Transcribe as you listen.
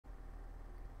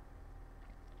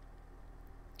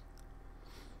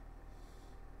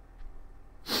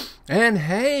And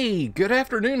hey, good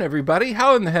afternoon, everybody.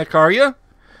 How in the heck are you?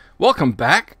 Welcome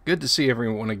back. Good to see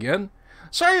everyone again.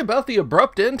 Sorry about the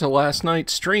abrupt end to last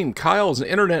night's stream. Kyle's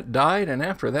internet died, and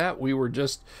after that, we were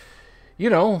just,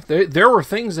 there were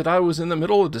things that I was in the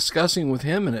middle of discussing with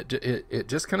him, and it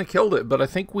just kind of killed it. But I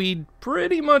think we'd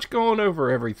pretty much gone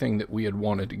over everything that we had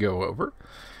wanted to go over.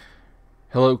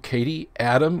 Hello, Katie,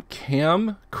 Adam,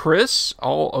 Cam, Chris,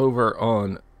 all over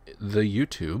on the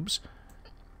YouTubes.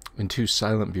 And 2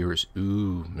 silent viewers.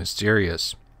 Ooh,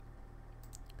 mysterious.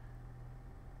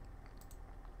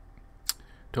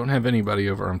 Don't have anybody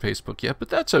over on Facebook yet, but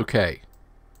that's okay.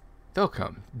 They'll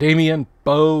come. Damien,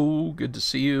 Bo, good to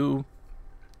see you.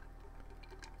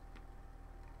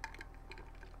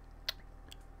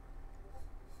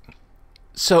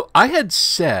 So I had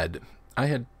said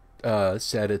at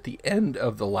the end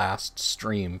of the last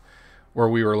stream where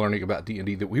we were learning about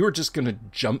D&D that we were just going to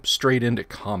jump straight into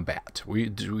combat. We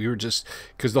were just,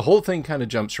 because the whole thing kind of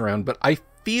jumps around, but I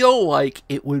feel like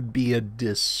it would be a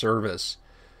disservice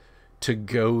to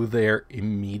go there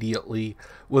immediately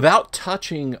without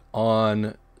touching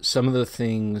on some of the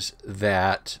things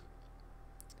that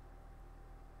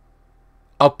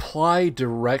apply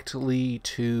directly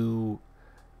to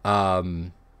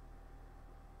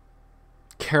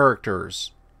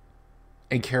characters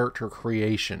and character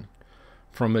creation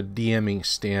from a DMing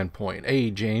standpoint.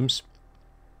 Hey, James.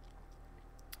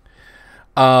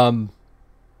 Because,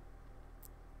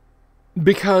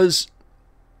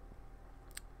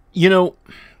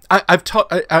 I've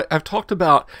talked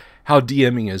about how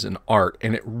DMing is an art,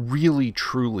 and it really,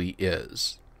 truly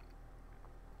is.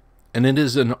 And it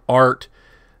is an art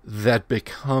that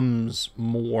becomes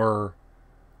more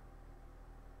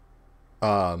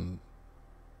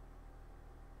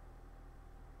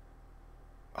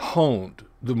honed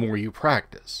the more you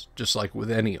practice, just like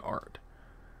with any art.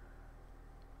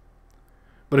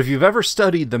 But if you've ever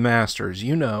studied the masters,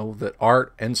 you know that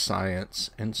art and science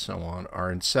and so on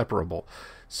are inseparable.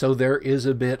 So there is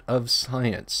a bit of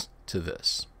science to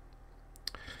this.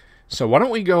 So why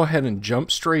don't we go ahead and jump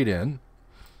straight in,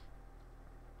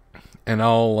 and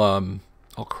I'll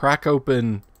crack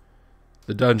open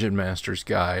the Dungeon Master's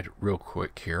Guide real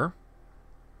quick here.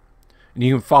 And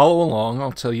you can follow along.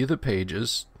 I'll tell you the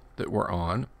pages that we're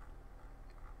on.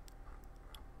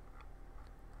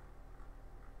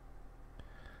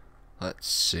 Let's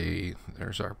see.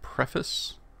 There's our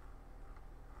preface.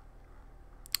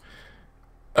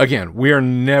 Again, we are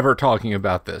never talking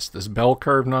about this. This bell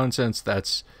curve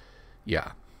nonsense,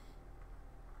 yeah.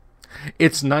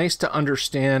 It's nice to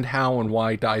understand how and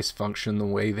why dice function the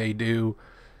way they do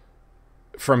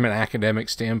from an academic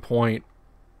standpoint.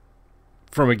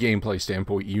 From a gameplay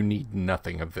standpoint, you need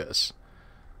nothing of this.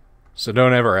 So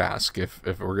don't ever ask if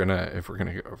we're gonna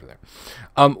go over there.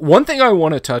 One thing I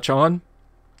want to touch on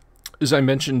is I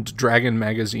mentioned Dragon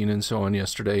Magazine and so on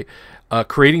yesterday.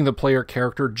 Creating the player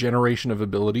character, generation of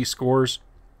ability scores.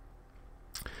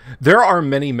 There are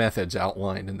many methods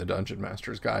outlined in the Dungeon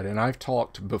Master's Guide, and I've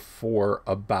talked before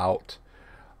about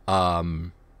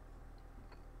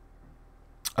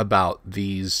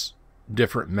these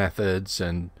different methods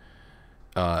and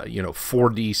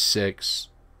 4d6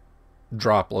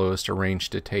 drop lowest, arrange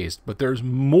to taste, but there's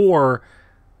more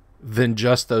than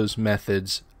just those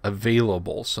methods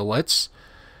available. So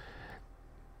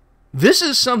this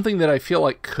is something that I feel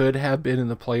like could have been in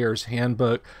the player's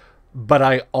handbook, but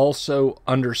I also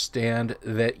understand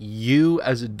that you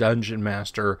as a dungeon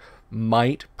master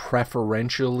might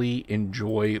preferentially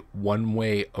enjoy one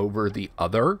way over the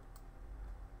other.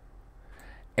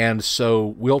 And so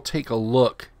we'll take a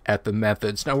look at the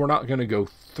methods. Now, we're not going to go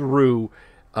through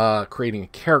creating a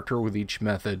character with each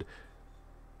method,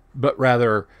 but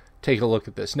rather take a look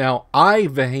at this. Now, I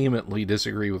vehemently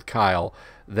disagree with Kyle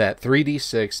that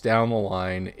 3d6 down the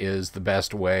line is the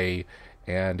best way,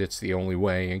 and it's the only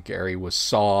way, and Gary was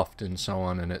soft, and so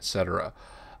on, and etc.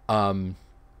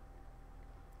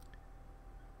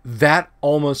 That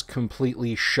almost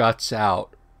completely shuts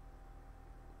out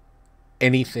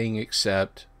anything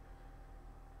except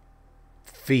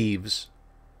thieves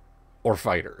or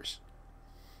fighters.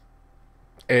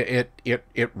 It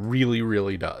really,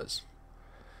 really does.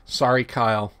 Sorry,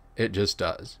 Kyle. It just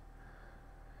does.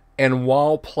 And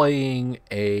while playing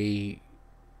a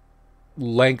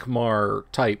Lankmar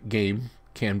type game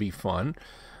can be fun,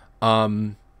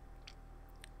 it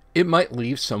might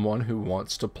leave someone who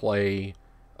wants to play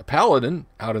a paladin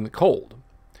out in the cold.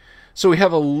 So we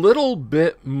have a little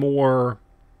bit more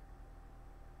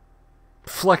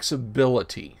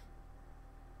flexibility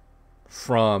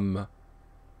from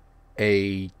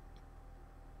a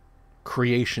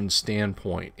creation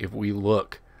standpoint if we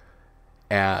look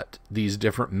at these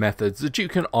different methods that you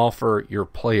can offer your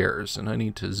players. And I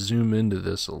need to zoom into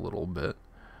this a little bit.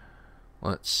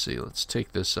 Let's see. Let's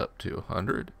take this up to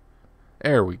 100.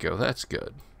 There we go. That's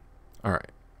good. All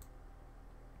right.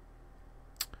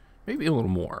 Maybe a little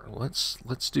more. Let's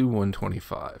do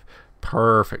 125.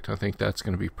 Perfect. I think that's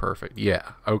going to be perfect.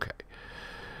 Yeah. Okay.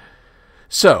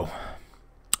 So,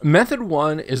 method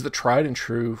 1 is the tried and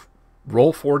true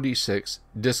roll 4d6,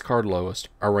 discard lowest,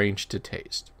 arrange to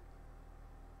taste.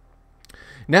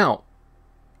 Now,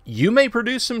 you may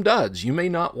produce some duds. You may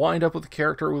not wind up with a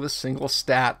character with a single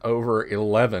stat over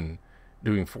 11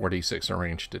 doing 4d6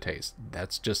 arrange to taste.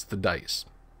 That's just the dice.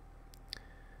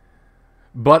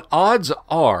 But odds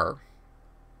are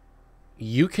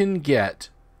you can get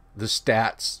the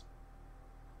stats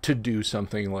to do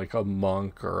something like a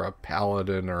monk or a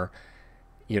paladin, or,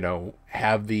 you know,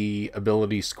 have the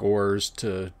ability scores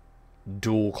to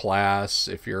dual class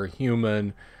if you're a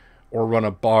human, or run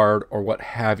a bard, or what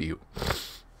have you.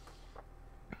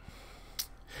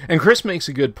 And Chris makes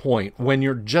a good point. When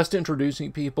you're just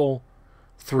introducing people,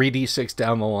 3d6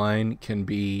 down the line can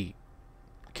be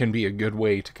a good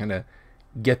way to kind of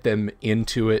get them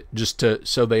into it, just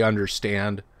so they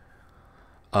understand.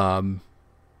 Now,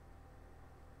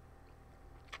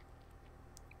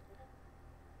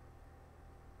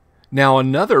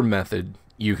 another method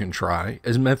you can try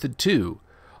is method 2.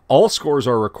 All scores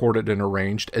are recorded and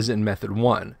arranged as in method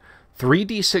 1.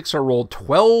 3d6 are rolled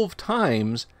 12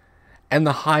 times, and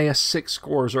the highest 6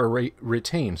 scores are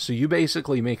retained. So you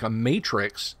basically make a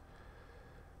matrix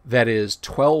that is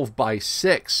 12 by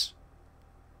 6.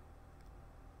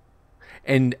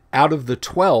 And out of the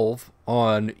 12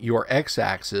 on your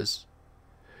x-axis,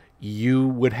 you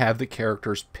would have the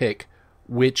characters pick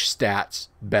which stats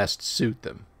best suit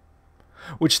them.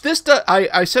 Which this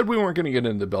I said we weren't going to get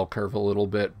into the bell curve a little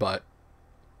bit, but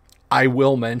I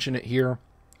will mention it here.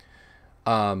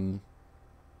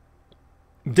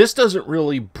 This doesn't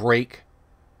really break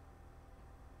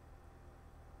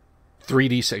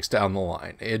 3d6 down the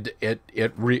line. It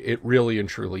really and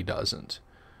truly doesn't.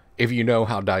 If you know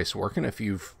how dice work, and if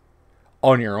you've,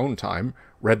 on your own time,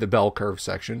 read the bell curve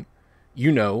section,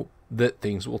 you know that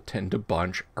things will tend to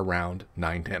bunch around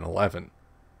 9, 10, 11.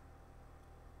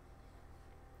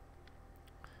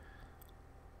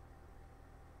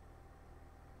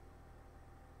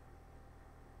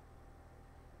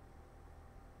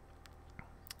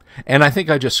 And I think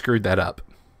I just screwed that up.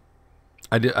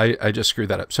 I just screwed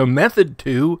that up. So method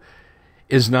 2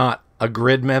 is not a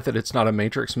grid method. It's not a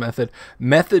matrix method.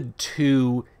 Method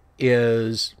 2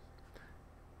 is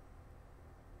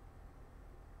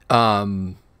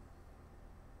well,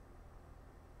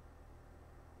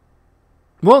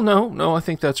 no, I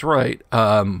think that's right.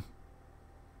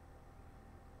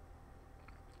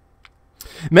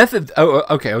 Method,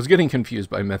 okay, I was getting confused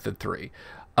by method 3.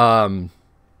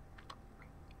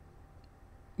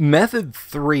 Method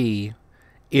 3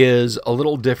 is a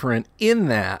little different in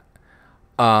that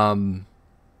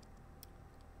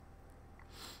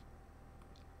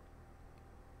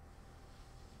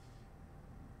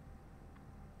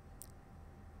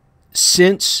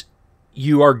since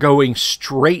you are going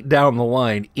straight down the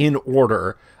line in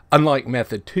order, unlike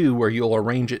method 2 where you'll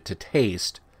arrange it to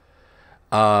taste,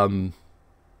 you're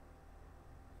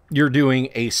doing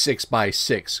a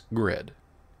 6x6 grid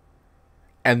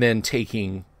and then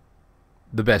taking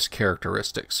the best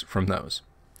characteristics from those.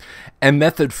 And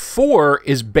method 4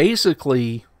 is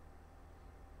basically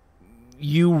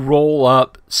you roll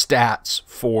up stats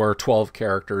for 12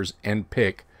 characters and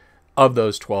pick, of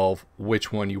those 12,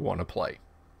 which one you want to play.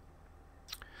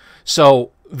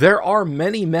 So there are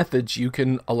many methods you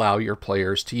can allow your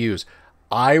players to use.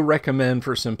 I recommend,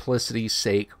 for simplicity's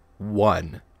sake,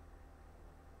 1.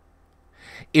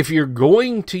 If you're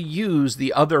going to use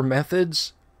the other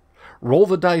methods, roll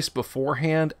the dice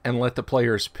beforehand and let the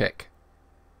players pick.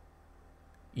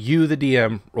 You, the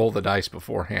DM, roll the dice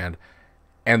beforehand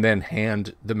and then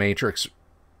hand the matrix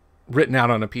written out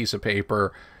on a piece of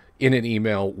paper, in an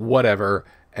email, whatever,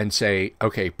 and say,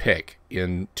 okay, pick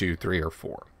in 2, 3, or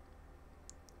 4.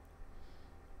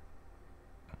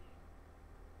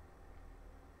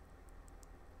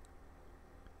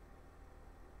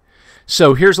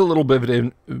 So here's a little bit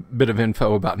of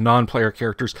info about non-player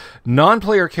characters.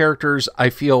 Non-player characters, I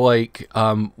feel like,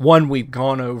 one, we've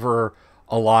gone over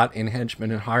a lot in Henchmen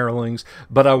and Hirelings,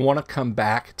 but I want to come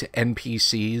back to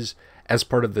NPCs as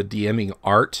part of the DMing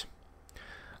art.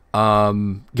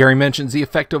 Gary mentions the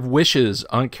effect of wishes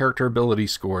on character ability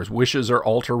scores. Wishes are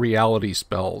alter reality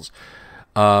spells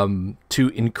to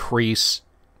increase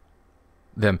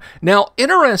them. Now,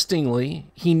 interestingly,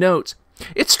 he notes,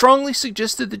 It's strongly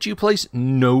suggested that you place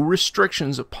no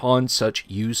restrictions upon such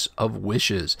use of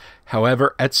wishes.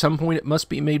 However, at some point it must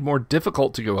be made more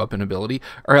difficult to go up in ability,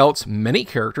 or else many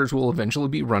characters will eventually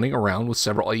be running around with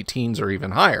several 18s or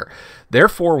even higher.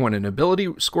 Therefore, when an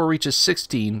ability score reaches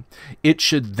 16, it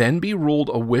should then be ruled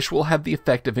a wish will have the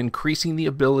effect of increasing the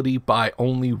ability by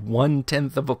only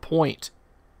 1/10 of a point.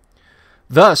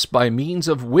 Thus, by means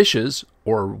of wishes,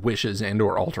 or wishes and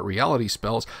or alter reality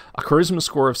spells, a charisma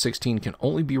score of 16 can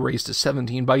only be raised to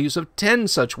 17 by use of 10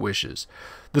 such wishes.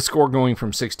 The score going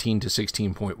from 16 to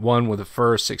 16.1 with the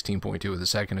first, 16.2 with the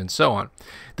second, and so on.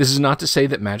 This is not to say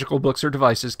that magical books or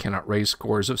devices cannot raise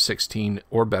scores of 16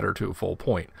 or better to a full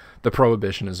point. The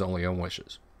prohibition is only on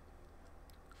wishes.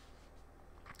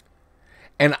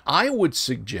 And I would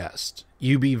suggest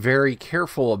you be very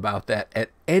careful about that at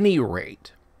any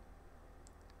rate.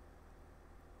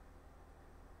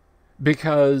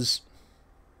 Because,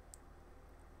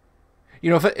 you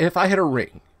know, if I had a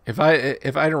ring, if I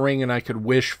had a ring and I could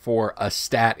wish for a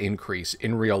stat increase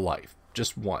in real life,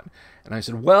 just one, and I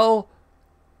said, well,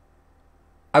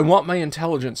 I want my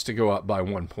intelligence to go up by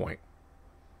 1 point.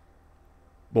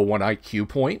 Well, 1 IQ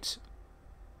point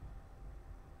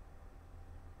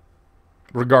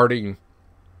regarding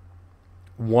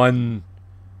 1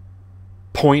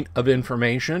 point of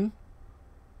information.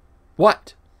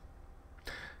 What?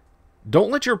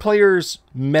 Don't let your players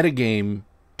metagame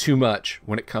too much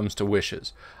when it comes to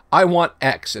wishes. I want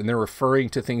X, and they're referring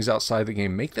to things outside the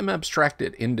game. Make them abstract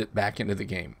it back into the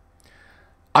game.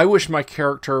 I wish my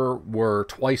character were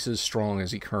twice as strong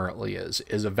as he currently is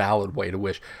a valid way to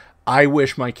wish. I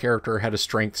wish my character had a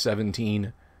strength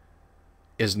 17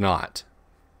 is not.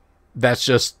 That's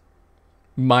just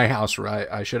my house.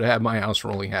 I should have had my house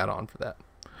ruling hat on for that.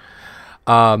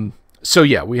 So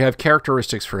yeah, we have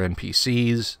characteristics for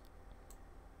NPCs.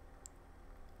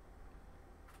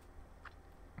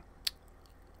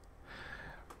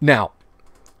 Now,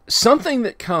 something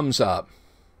that comes up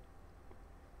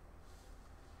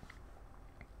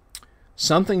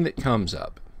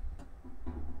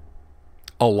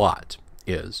a lot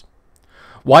is,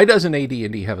 why doesn't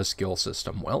AD&D have a skill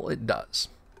system? Well, it does.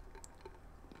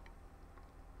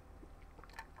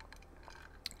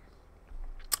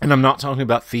 And I'm not talking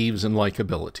about thieves and like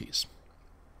abilities.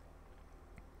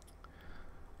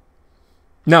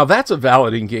 Now, that's a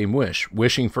valid in-game wish,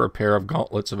 wishing for a pair of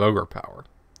gauntlets of ogre power.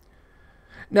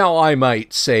 Now, I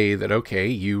might say that, okay,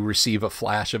 you receive a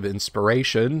flash of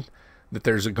inspiration, that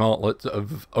there's a gauntlet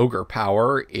of ogre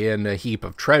power in a heap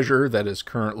of treasure that is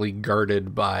currently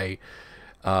guarded by,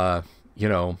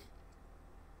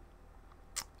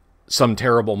 some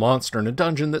terrible monster in a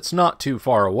dungeon that's not too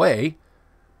far away.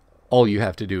 All you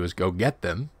have to do is go get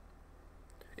them.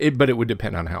 But it would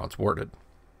depend on how it's worded.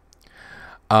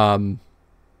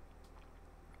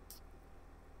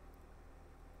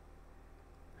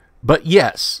 But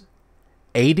yes,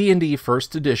 AD&D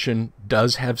First Edition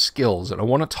does have skills, and I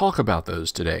want to talk about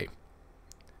those today.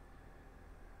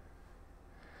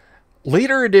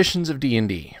 Later editions of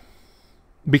D&D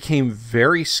became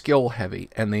very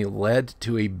skill-heavy, and they led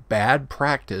to a bad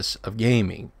practice of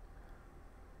gaming.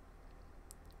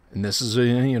 And this is,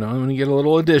 I'm going to get a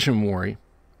little edition worry.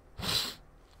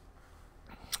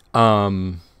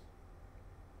 The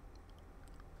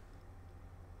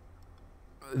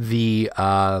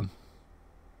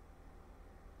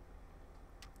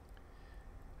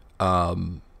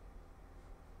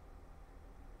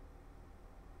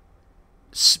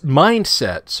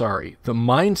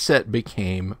mindset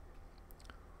became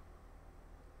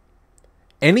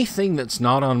anything that's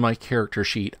not on my character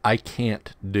sheet, I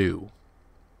can't do.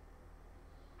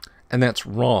 And that's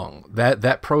wrong.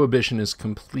 That prohibition is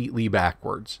completely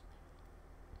backwards.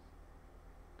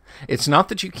 It's not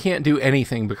that you can't do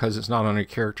anything because it's not on your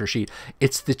character sheet.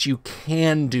 It's that you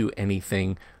can do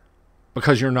anything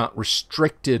because you're not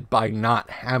restricted by not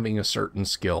having a certain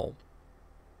skill.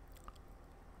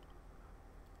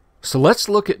 So let's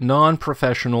look at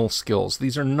non-professional skills.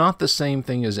 These are not the same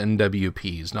thing as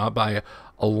NWPs, not by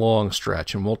a long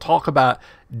stretch. And we'll talk about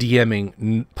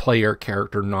DMing player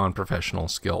character non-professional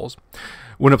skills.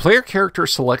 When a player character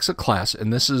selects a class,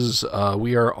 and this is,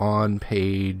 we are on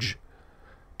page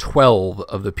 12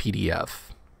 of the PDF.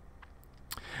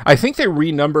 I think they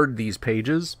renumbered these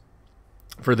pages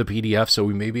for the PDF, so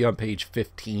we may be on page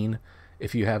 15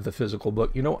 if you have the physical book.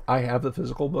 You know, I have the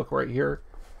physical book right here.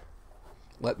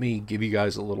 Let me give you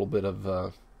guys a little bit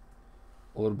of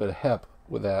help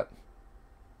with that.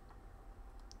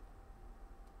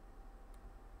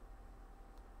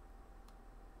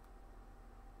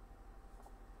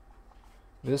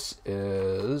 This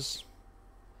is...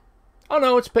 Oh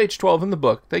no, it's page 12 in the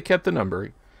book. They kept the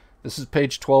numbering. This is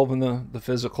page 12 in the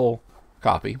physical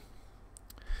copy.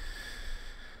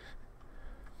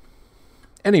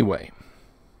 Anyway,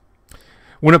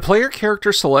 when a player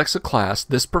character selects a class,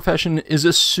 this profession is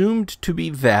assumed to be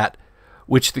that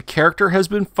which the character has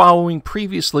been following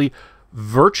previously,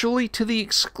 virtually to the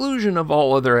exclusion of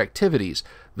all other activities.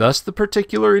 Thus, the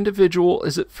particular individual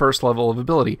is at first level of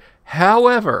ability.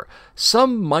 However,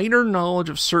 some minor knowledge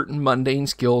of certain mundane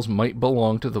skills might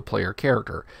belong to the player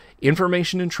character.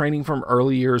 Information and training from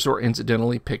early years or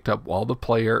incidentally picked up while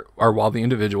the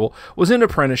individual was in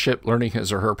apprenticeship, learning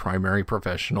his or her primary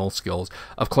professional skills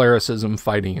of clericism,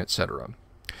 fighting, etc.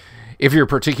 If your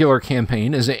particular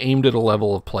campaign is aimed at a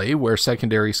level of play where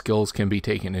secondary skills can be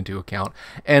taken into account,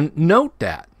 and note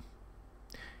that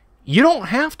you don't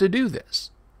have to do this,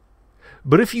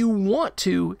 but if you want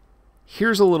to,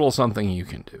 here's a little something you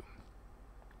can do.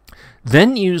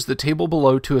 Then use the table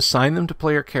below to assign them to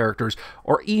player characters,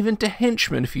 or even to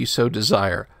henchmen if you so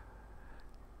desire.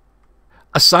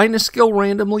 Assign a skill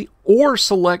randomly or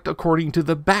select according to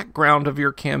the background of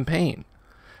your campaign.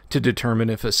 To determine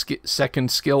if a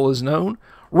second skill is known,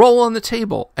 roll on the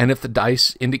table, and if the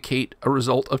dice indicate a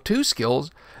result of 2 skills,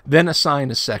 then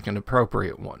assign a second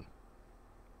appropriate one.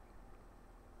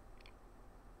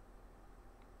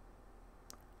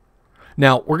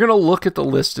 Now, we're going to look at the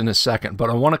list in a second, but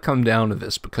I want to come down to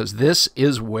this because this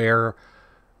is where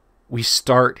we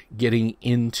start getting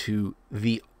into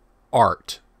the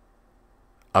art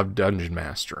of dungeon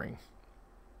mastering.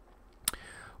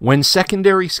 When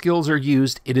secondary skills are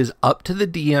used, it is up to the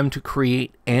DM to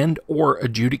create and or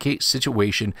adjudicate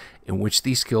situation in which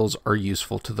these skills are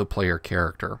useful to the player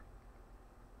character.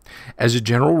 As a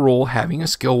general rule, having a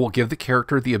skill will give the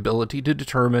character the ability to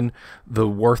determine the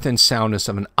worth and soundness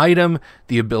of an item,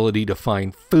 the ability to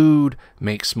find food,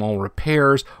 make small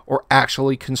repairs, or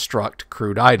actually construct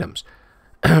crude items.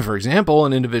 For example,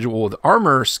 an individual with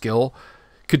armor skill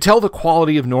could tell the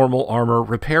quality of normal armor,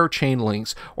 repair chain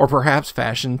links, or perhaps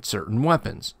fashion certain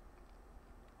weapons.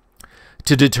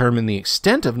 To determine the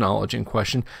extent of knowledge in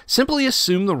question, simply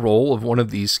assume the role of one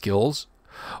of these skills,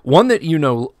 one that you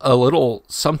know a little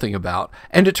something about,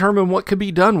 and determine what could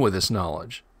be done with this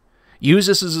knowledge. Use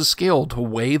this as a scale to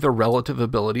weigh the relative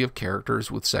ability of characters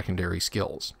with secondary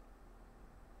skills.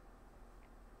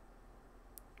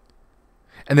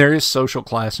 And there is social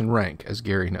class and rank, as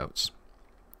Gary notes.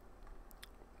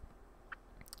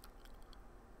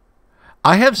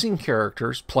 I have seen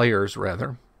players,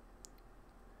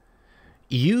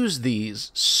 use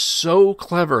these so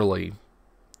cleverly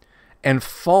and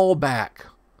fall back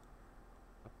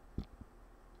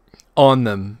on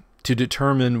them to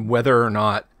determine whether or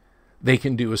not they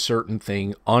can do a certain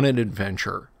thing on an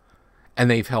adventure, and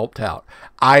they've helped out.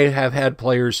 I have had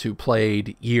players who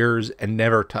played years and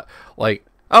never like,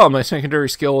 oh, my secondary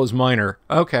skill is minor.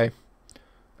 Okay.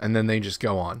 And then they just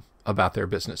go on about their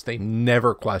business. They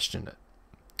never question it.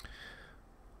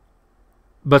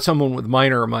 But someone with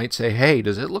minor might say, hey,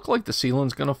 does it look like the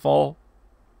ceiling's going to fall?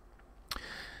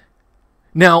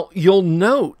 Now, you'll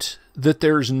note that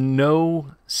there's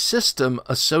no system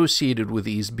associated with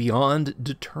these beyond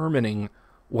determining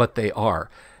what they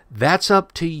are. That's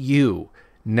up to you.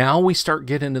 Now we start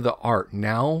getting into the art.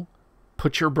 Now,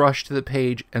 put your brush to the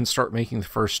page and start making the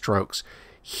first strokes.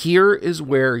 Here is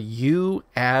where you,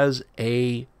 as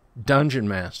a dungeon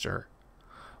master,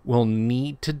 will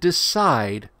need to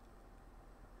decide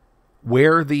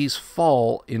where these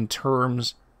fall in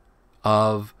terms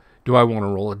of, do I want to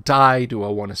roll a die? Do I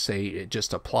want to say it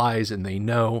just applies and they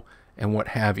know, and what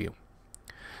have you?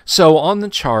 So on the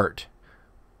chart,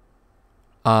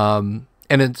 and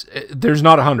there's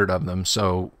not 100 of them,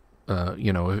 so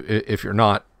if you're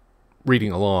not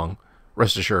reading along,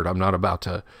 rest assured I'm not about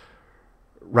to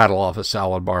rattle off a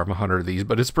salad bar of 100 of these,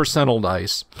 but it's percentile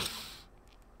dice.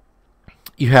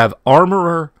 You have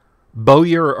armorer,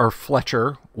 bowyer or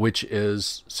fletcher, which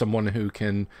is someone who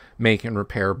can make and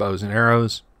repair bows and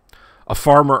arrows, a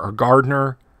farmer or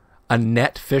gardener, a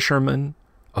net fisherman,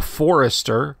 a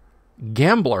forester,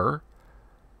 gambler,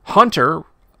 hunter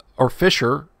or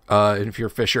fisher, and if you're a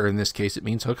fisher in this case it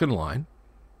means hook and line,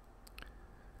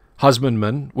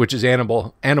 husbandman, which is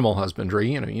animal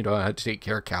husbandry, you don't have to take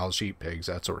care of cows, sheep, pigs,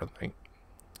 that sort of thing,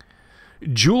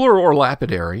 jeweler or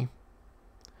lapidary,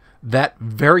 that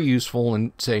very useful,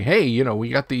 and say, hey, we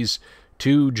got these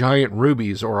 2 giant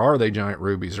rubies, or are they giant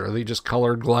rubies, or are they just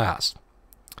colored glass?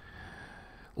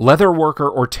 Leather worker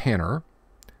or tanner,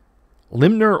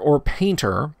 limner or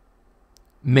painter,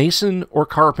 mason or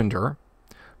carpenter,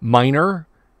 miner,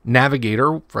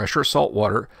 navigator, fresh or salt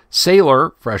water,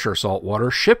 sailor, fresh or salt water,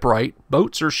 shipwright,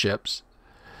 boats or ships,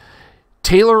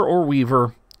 tailor or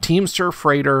weaver, teamster,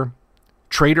 freighter,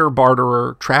 trader,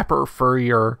 barterer, trapper,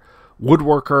 furrier,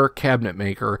 woodworker, cabinet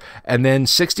maker, and then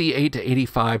 68 to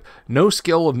 85, no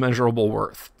skill of measurable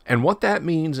worth. And what that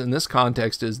means in this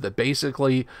context is that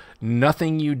basically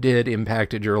nothing you did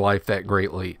impacted your life that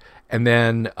greatly. And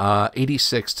then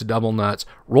 86 to double nuts,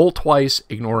 roll twice,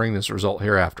 ignoring this result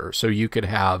hereafter. So you could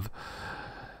have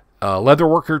a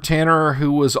leatherworker Tanner,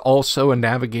 who was also a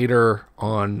navigator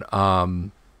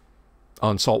on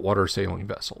saltwater sailing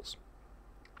vessels.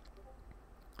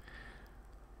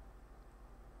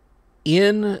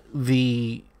 In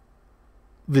the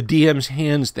DM's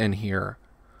hands then here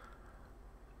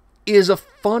is a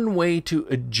fun way to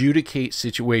adjudicate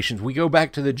situations. We go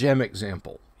back to the gem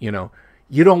example. You know,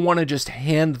 you don't want to just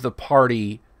hand the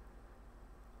party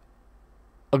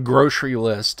a grocery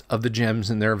list of the gems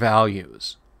and their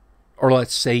values. Or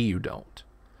let's say you don't.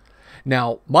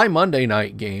 Now, my Monday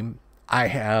night game, I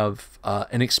have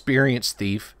an experienced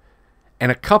thief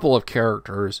and a couple of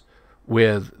characters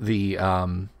with the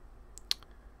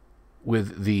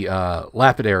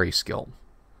lapidary skill.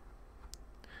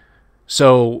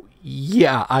 So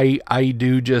yeah, I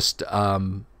do just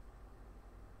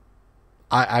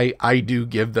I do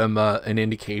give them an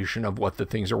indication of what the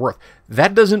things are worth.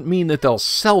 That doesn't mean that they'll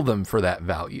sell them for that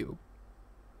value.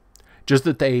 Just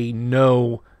that they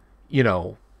know, you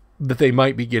know, that they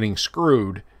might be getting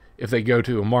screwed if they go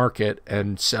to a market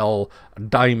and sell a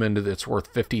diamond that's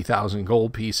worth 50,000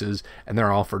 gold pieces and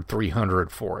they're offered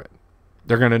 300 for it.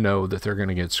 They're going to know that they're going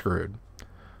to get screwed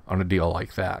on a deal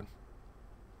like that.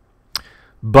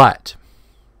 But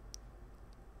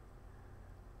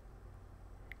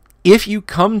if you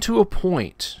come to a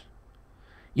point,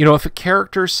 you know, if a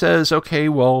character says, okay,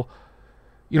 well,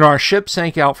 you know, our ship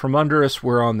sank out from under us.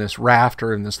 We're on this raft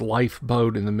or in this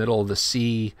lifeboat in the middle of the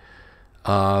sea.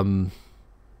 You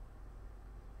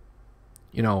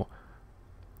know,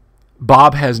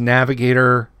 Bob has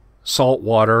navigator, salt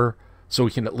water, so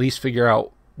we can at least figure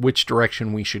out which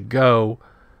direction we should go.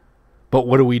 But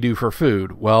what do we do for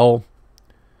food? Well,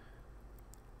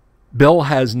 Bill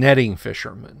has netting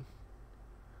fishermen.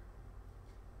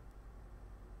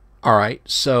 All right,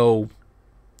 so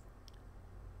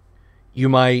you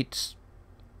might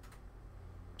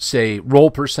say,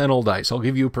 roll percentile dice. I'll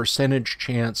give you a percentage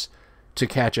chance to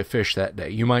catch a fish that day.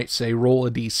 You might say, roll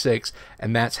a d6,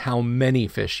 and that's how many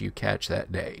fish you catch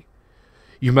that day.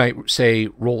 You might say,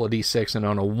 roll a d6, and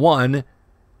on a 1,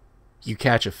 you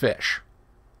catch a fish.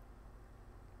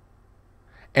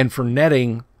 And for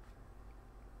netting,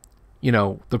 you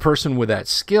know, the person with that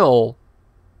skill,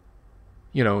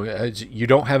 you know, you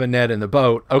don't have a net in the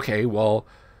boat. Okay, well,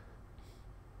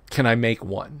 can I make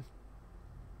one?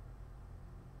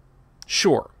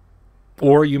 Sure.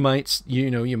 Or you might,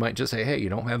 you know, you might just say, hey, you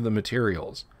don't have the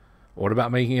materials. What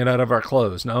about making it out of our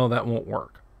clothes? No, that won't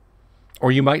work.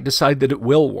 Or you might decide that it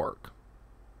will work.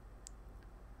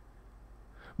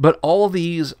 But all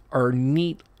these are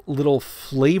neat little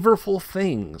flavorful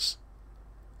things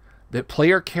that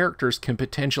player characters can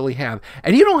potentially have.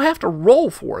 And you don't have to roll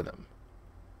for them.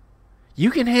 You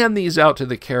can hand these out to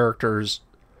the characters,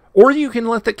 or you can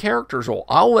let the characters roll.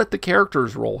 I'll let the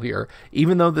characters roll here,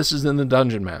 even though this is in the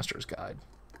Dungeon Master's Guide.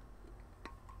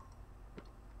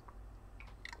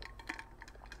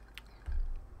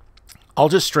 I'll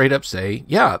just straight up say,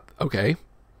 yeah, okay.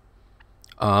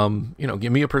 You know,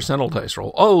 give me a percentile dice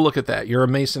roll. Oh, look at that. You're a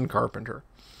mason carpenter.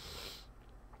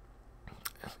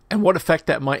 And what effect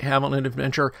that might have on an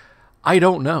adventure, I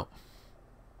don't know.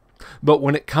 But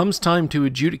when it comes time to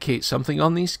adjudicate something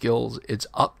on these skills, it's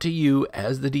up to you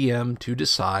as the DM to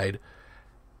decide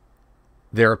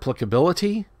their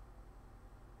applicability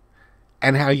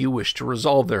and how you wish to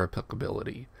resolve their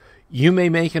applicability. You may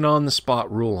make an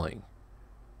on-the-spot ruling.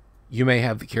 You may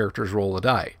have the characters roll a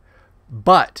die.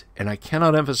 But, and I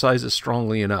cannot emphasize this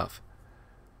strongly enough,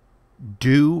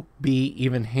 do be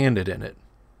even-handed in it.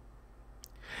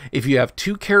 If you have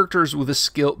two characters with a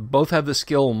skill, both have the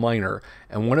skill minor,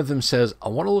 and one of them says, I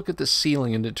want to look at the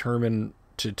ceiling and determine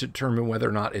whether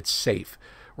or not it's safe.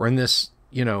 We're in this,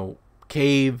 you know,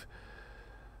 cave.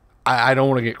 I don't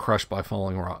want to get crushed by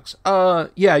falling rocks.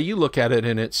 Yeah, you look at it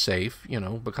and it's safe, you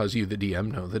know, because you, the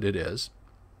DM, know that it is.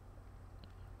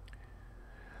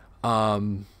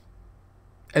 And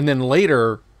then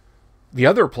later, the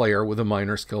other player with a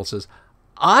minor skill says,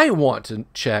 I want to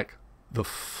check the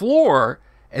floor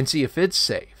and see if it's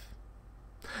safe.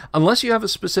 Unless you have a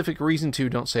specific reason to,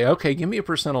 don't say, okay, give me a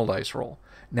percentile dice roll.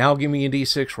 Now give me a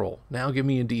d6 roll. Now give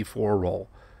me a d4 roll.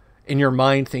 In your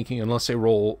mind thinking, unless they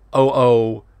roll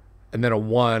 00 and then a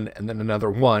 1 and then another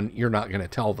 1, you're not going to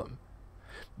tell them.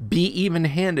 Be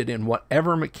even-handed in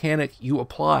whatever mechanic you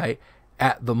apply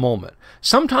at the moment.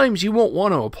 Sometimes you won't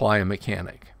want to apply a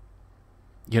mechanic.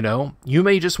 You know, you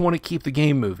may just want to keep the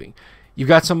game moving. You've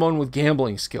got someone with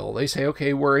gambling skill. They say,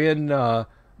 okay, we're in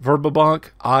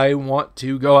Verbabunk. I want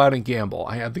to go out and gamble.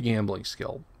 I have the gambling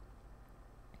skill.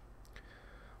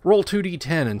 Roll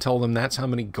 2d10 and tell them that's how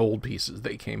many gold pieces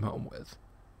they came home with.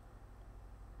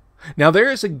 Now, there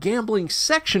is a gambling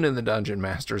section in the Dungeon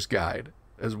Master's Guide,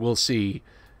 as we'll see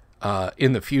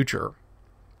in the future.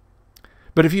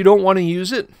 But if you don't want to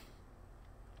use it,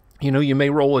 you know, you may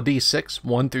roll a d6,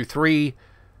 1 through 3,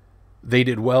 they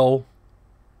did well.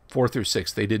 4 through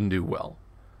 6, they didn't do well.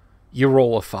 You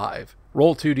roll a 5.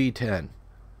 Roll 2d10.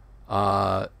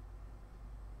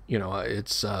 You know,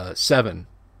 it's 7.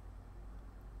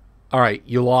 All right,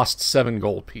 you lost 7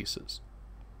 gold pieces.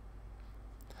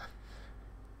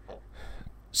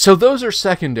 So those are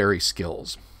secondary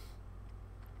skills.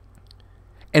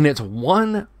 And it's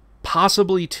 1,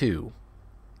 possibly 2.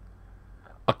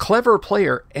 A clever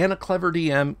player and a clever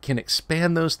DM can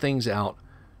expand those things out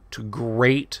to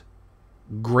great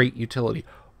utility.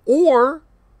 Or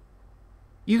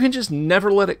you can just never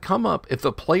let it come up. If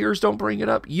the players don't bring it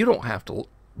up, you don't have to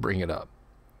bring it up.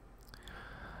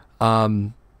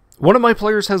 One of my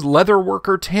players has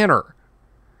Leatherworker Tanner.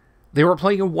 They were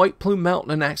playing in White Plume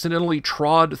Mountain and accidentally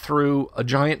trod through a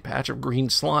giant patch of green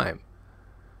slime.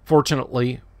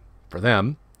 Fortunately for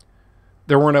them,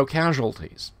 there were no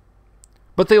casualties.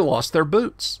 But they lost their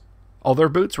boots. All their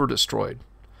boots were destroyed.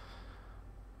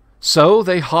 So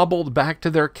they hobbled back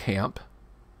to their camp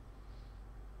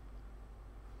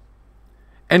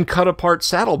and cut apart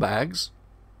saddlebags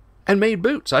and made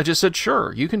boots. I just said,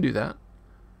 sure, you can do that.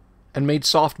 And made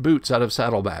soft boots out of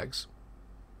saddlebags.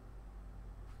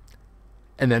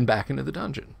 And then back into the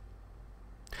dungeon.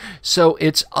 So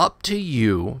it's up to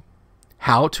you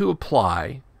how to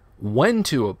apply, when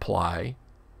to apply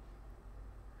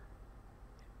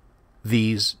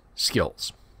these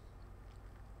skills.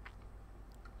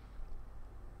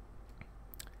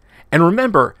 And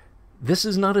remember, this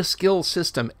is not a skill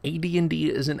system. AD&D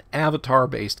is an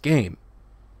avatar-based game.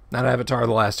 Not Avatar: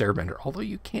 The Last Airbender. Although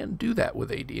you can do that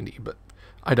with AD&D, but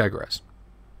I digress.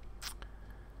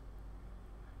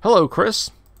 Hello,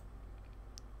 Chris.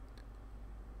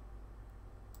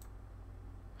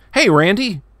 Hey,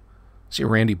 Randy. See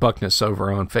Randy Buckness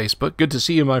over on Facebook. Good to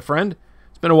see you, my friend.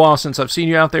 It's been a while since I've seen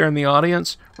you out there in the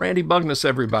audience. Randy Buckness,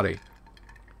 everybody.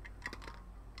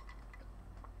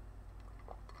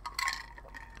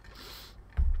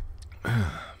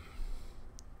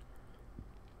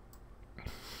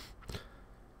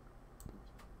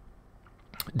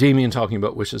 Damien, talking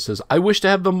about wishes, says, I wish to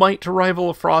have the might to rival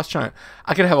a frost giant.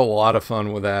 I could have a lot of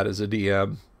fun with that as a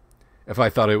DM if I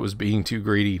thought it was being too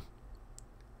greedy.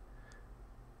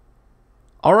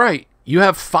 All right, you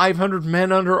have 500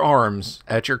 men under arms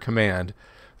at your command.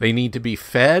 They need to be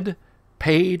fed,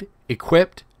 paid,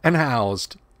 equipped, and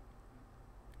housed.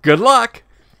 Good luck!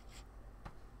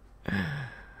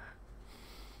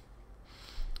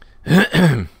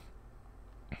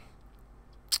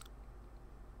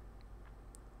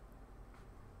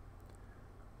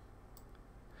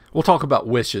 We'll talk about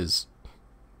wishes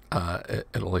at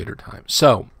a later time.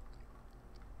 So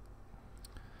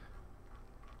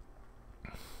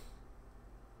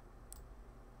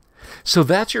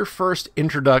that's your first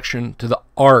introduction to the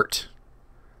art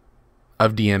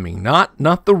of DMing.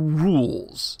 Not the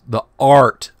rules, the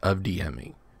art of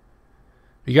DMing.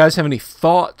 If you guys have any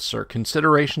thoughts or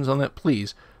considerations on that,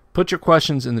 please put your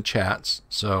questions in the chats.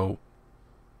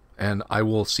 And I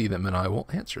will see them and I will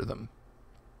answer them.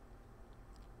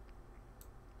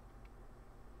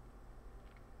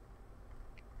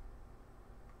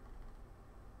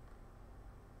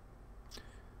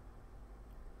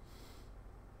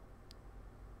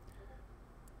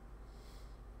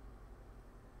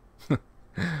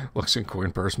 Looks in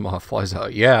coin purse, moth flies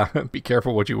out. Yeah, be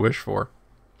careful what you wish for.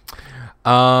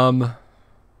 So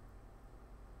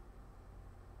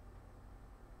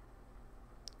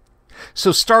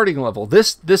starting level,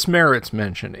 this merits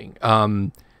mentioning.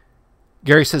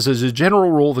 Gary says, as a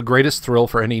general rule, the greatest thrill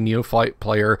for any neophyte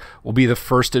player will be the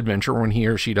first adventure when he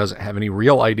or she doesn't have any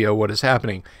real idea what is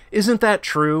happening. Isn't that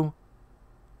true?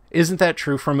 Isn't that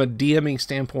true from a DMing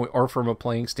standpoint or from a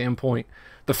playing standpoint?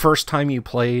 The first time you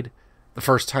played, the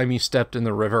first time you stepped in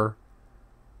the river,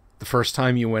 the first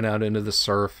time you went out into the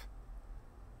surf,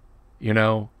 you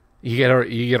know, you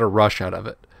get a rush out of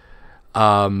it.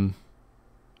 Of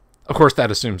course,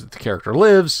 that assumes that the character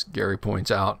lives, Gary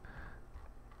points out.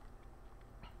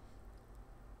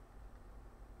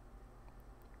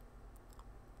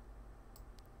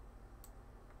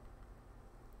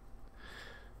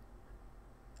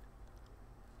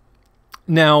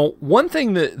 Now, one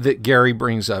thing that Gary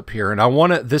brings up here, and I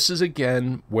want to, this is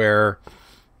again where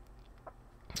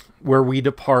we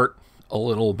depart a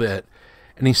little bit.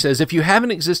 And he says, if you have an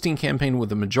existing campaign with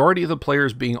the majority of the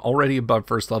players being already above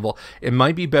first level, it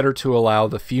might be better to allow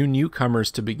the few newcomers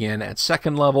to begin at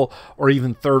second level or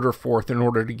even third or fourth in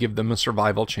order to give them a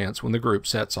survival chance when the group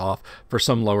sets off for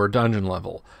some lower dungeon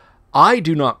level. I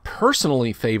do not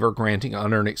personally favor granting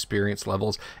unearned experience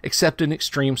levels, except in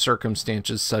extreme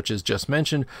circumstances such as just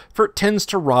mentioned, for it tends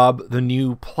to rob the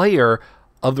new player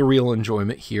of the real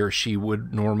enjoyment he or she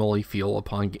would normally feel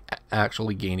upon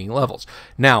actually gaining levels.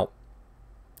 Now,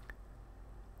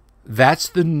 that's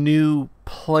the new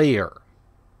player.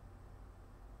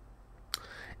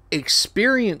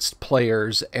 Experienced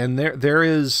players, and there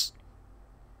is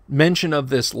mention of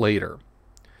this later.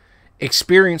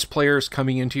 Experienced players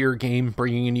coming into your game,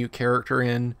 bringing a new character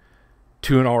in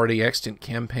to an already extant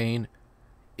campaign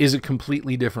is a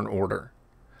completely different order.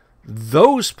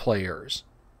 Those players,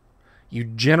 you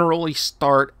generally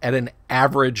start at an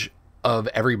average of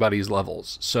everybody's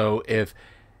levels. So if,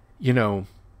 you know,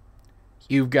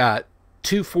 you've got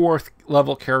 2 4th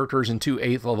level characters and 2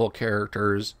 8th level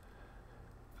characters,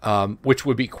 which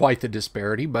would be quite the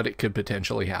disparity, but it could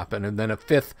potentially happen. And then a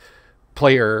 5th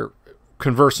player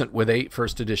conversant with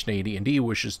 1st edition AD&D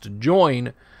wishes to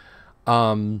join,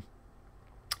 you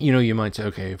know, you might say,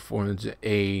 okay, 4,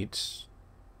 8,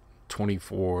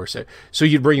 24. So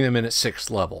you'd bring them in at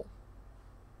 6th level.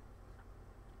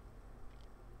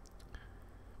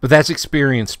 But that's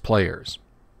experienced players.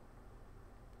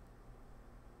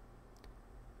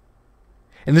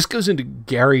 And this goes into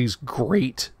Gary's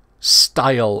great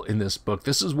style in this book.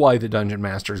 This is why the Dungeon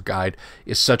Master's Guide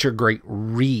is such a great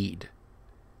read.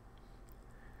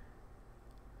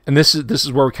 And this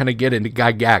is where we kind of get into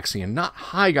Gygaxian, not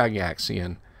High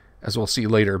Gygaxian, as we'll see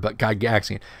later, but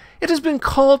Gygaxian. It has been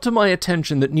called to my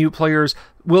attention that new players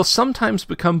will sometimes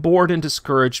become bored and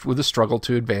discouraged with the struggle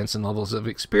to advance in levels of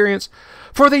experience,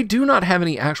 for they do not have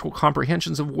any actual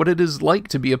comprehensions of what it is like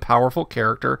to be a powerful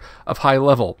character of high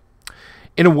level.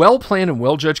 In a well-planned and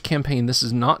well-judged campaign, this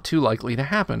is not too likely to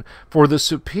happen, for the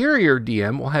superior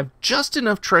DM will have just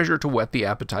enough treasure to whet the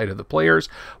appetite of the players,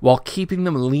 while keeping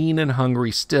them lean and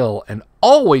hungry still, and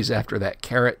always after that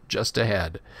carrot just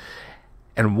ahead.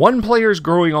 And one player's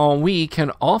growing ennui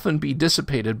can often be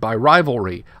dissipated by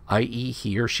rivalry, i.e.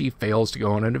 he or she fails to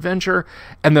go on an adventure,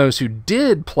 and those who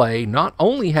did play not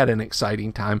only had an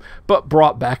exciting time, but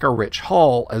brought back a rich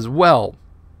haul as well.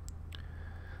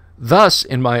 Thus,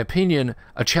 in my opinion,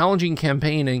 a challenging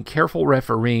campaign and careful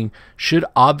refereeing should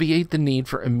obviate the need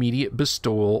for immediate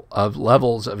bestowal of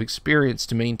levels of experience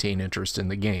to maintain interest in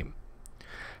the game.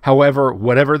 However,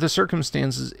 whatever the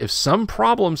circumstances, if some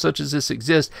problem such as this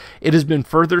exists, it has been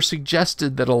further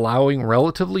suggested that allowing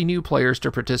relatively new players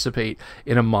to participate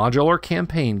in a modular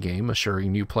campaign game,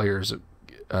 assuring new players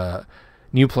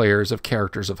of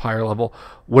characters of higher level,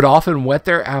 would often whet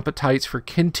their appetites for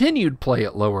continued play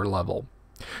at lower level.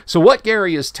 So what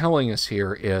Gary is telling us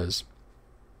here is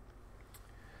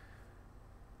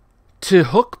to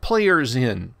hook players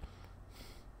in,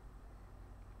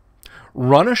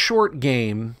 run a short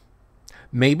game,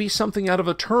 maybe something out of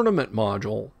a tournament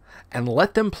module, and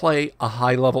let them play a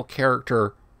high-level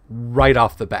character right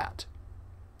off the bat.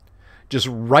 Just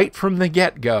right from the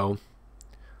get-go,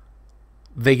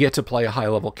 they get to play a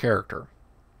high-level character.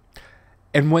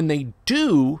 And when they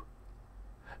do,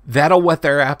 that'll whet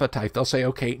their appetite. They'll say,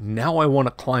 okay, now I want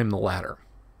to climb the ladder.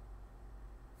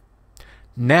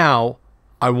 Now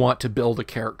I want to build a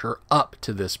character up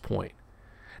to this point.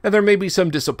 Now, there may be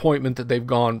some disappointment that they've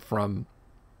gone from,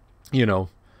 you know,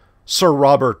 Sir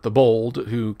Robert the Bold,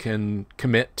 who can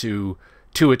commit to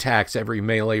 2 attacks every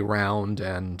melee round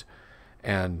and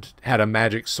had a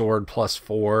magic sword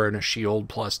 +4 and a shield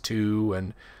 +2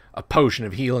 and a potion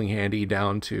of healing handy,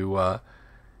 down to,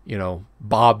 you know,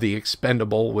 Bob the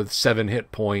Expendable with 7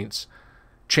 hit points,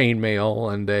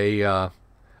 chainmail, and a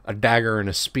dagger and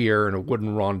a spear and a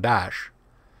wooden rondache.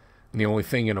 And the only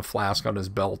thing in a flask on his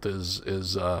belt is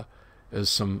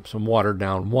some watered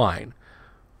down wine.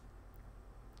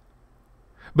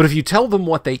 But if you tell them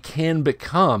what they can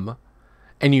become,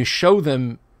 and you show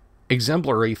them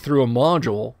exemplary through a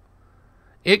module,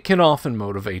 it can often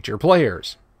motivate your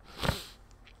players.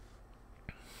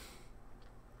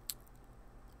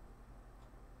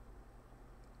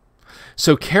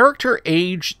 So character,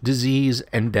 age, disease,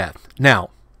 and death. Now,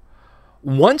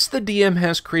 once the DM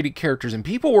has created characters, and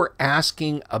people were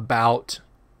asking about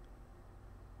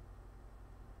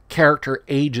character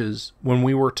ages when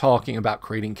we were talking about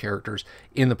creating characters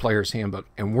in the Player's Handbook,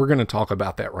 and we're going to talk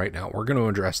about that right now. We're going to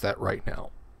address that right now.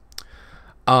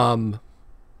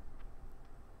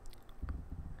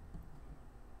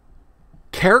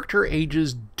 character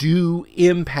ages do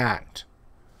impact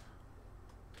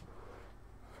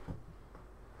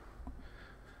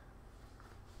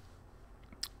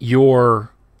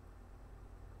your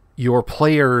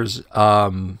players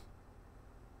or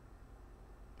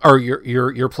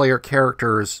your player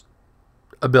character's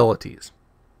abilities.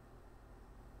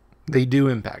 They do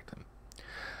impact them.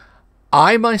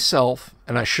 I myself,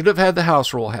 and I should have had the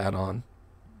house rule hat on,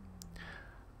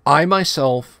 I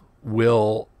myself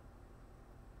will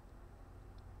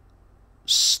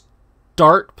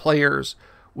start players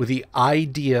with the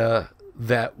idea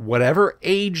that whatever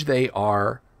age they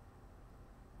are,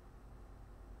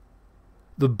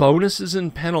 the bonuses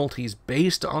and penalties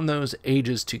based on those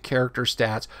ages to character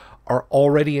stats are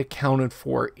already accounted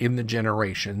for in the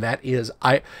generation. That is,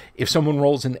 if someone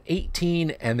rolls an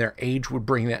 18 and their age would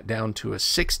bring that down to a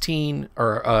 16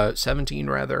 or a 17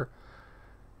 rather,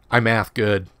 I math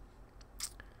good.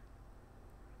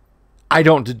 I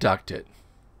don't deduct it.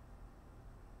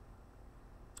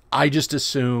 I just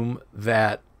assume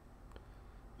that,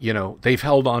 you know, they've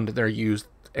held on to their youth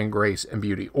and grace and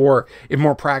beauty. Or if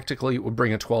more practically it would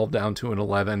bring a 12 down to an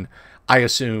 11, I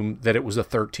assume that it was a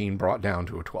 13 brought down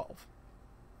to a 12.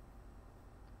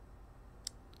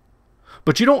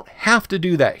 But you don't have to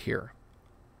do that here.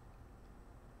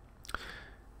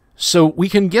 So we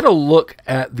can get a look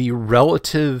at the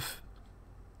relative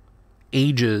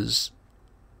ages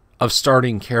of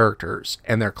starting characters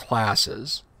and their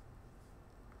classes.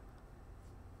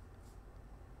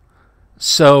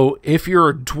 So if you're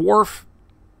a dwarf,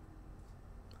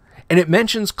 and it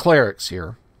mentions clerics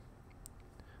here,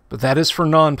 but that is for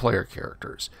non-player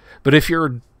characters. But if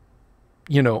you're,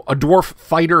 you know, a dwarf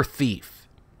fighter thief,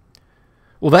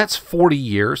 well, that's 40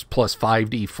 years plus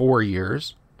 5d4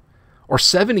 years, or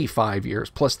 75 years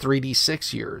plus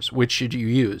 3d6 years. Which should you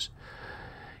use?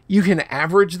 You can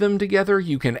average them together.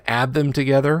 You can add them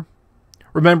together.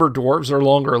 Remember, dwarves are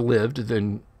longer lived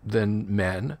than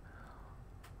men.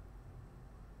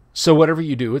 So whatever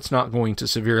you do, it's not going to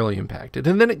severely impact it.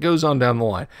 And then it goes on down the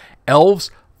line. Elves,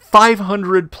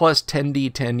 500 plus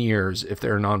 10d10 years if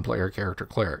they're a non-player character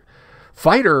cleric.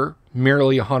 Fighter,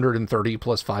 merely 130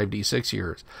 plus 5d6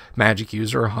 years. Magic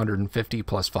user, 150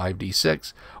 plus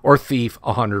 5d6. Or thief,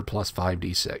 100 plus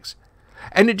 5d6.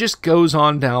 And it just goes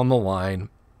on down the line.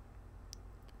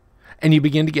 And you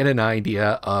begin to get an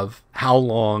idea of how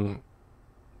long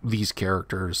these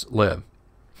characters live.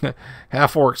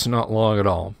 Half-orcs, not long at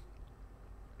all.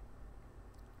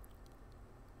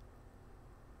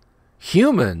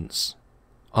 Humans,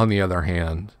 on the other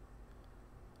hand,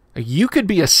 you could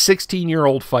be a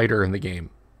 16-year-old fighter in the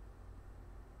game.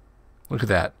 Look at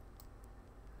that.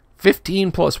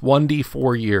 15 plus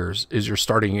 1d4 years is your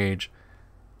starting age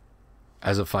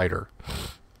as a fighter.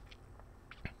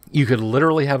 You could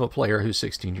literally have a player who's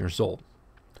 16 years old.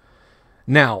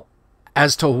 Now,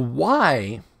 as to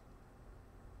why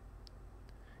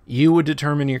you would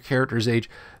determine your character's age,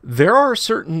 there are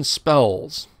certain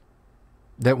spells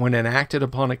that when enacted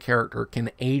upon a character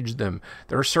can age them.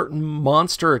 There are certain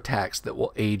monster attacks that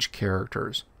will age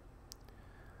characters.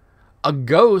 A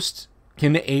ghost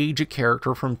can age a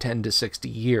character from 10 to 60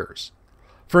 years.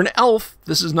 For an elf,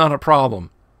 this is not a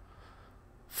problem.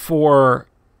 For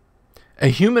a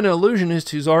human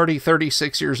illusionist who's already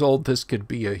 36 years old, this could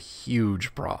be a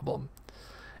huge problem,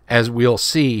 as we'll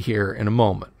see here in a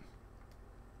moment.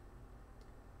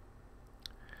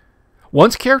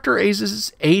 Once character age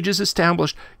is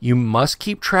established, you must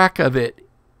keep track of it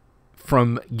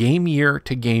from game year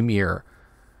to game year.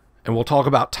 And we'll talk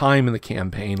about time in the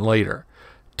campaign later.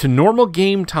 To normal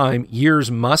game time, years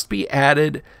must be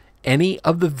added any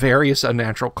of the various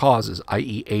unnatural causes,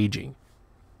 i.e. aging.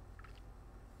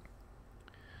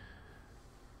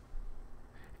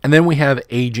 And then we have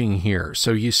aging here.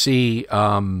 So you see,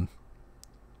 now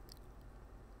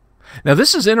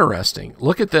this is interesting.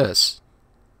 Look at this.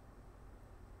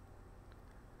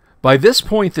 By this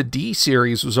point, the D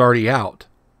series was already out.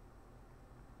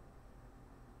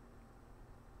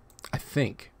 I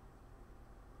think.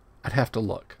 I'd have to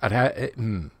look.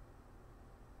 Now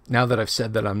that I've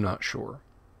said that, I'm not sure.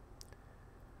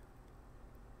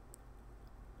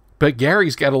 But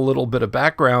Gary's got a little bit of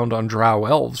background on Drow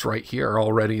elves right here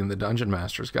already in the Dungeon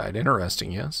Master's Guide.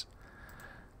 Interesting, yes?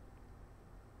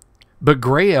 But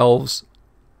Grey elves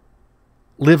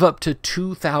live up to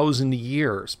 2,000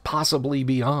 years, possibly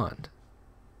beyond.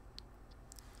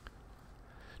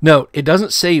 Note, it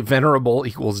doesn't say venerable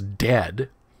equals dead.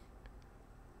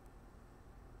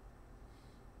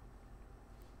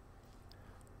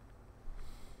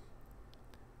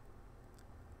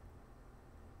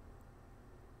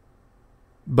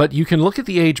 But you can look at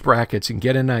the age brackets and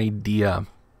get an idea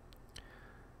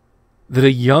that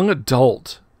a young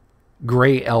adult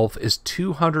gray elf is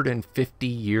 250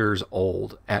 years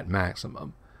old at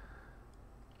maximum.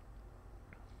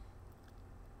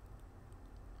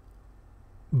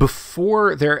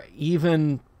 Before they're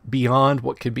even beyond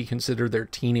what could be considered their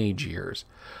teenage years,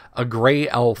 a gray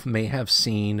elf may have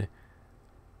seen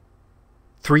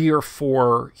 3 or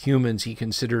 4 humans he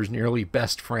considers nearly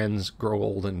best friends grow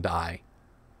old and die.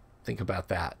 Think about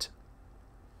that.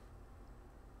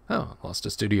 Oh, lost a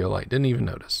studio light. Didn't even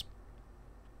notice.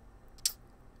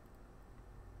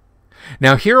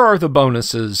 Now, here are the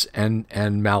bonuses and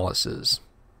malices,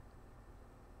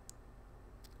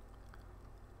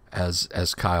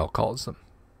 as Kyle calls them.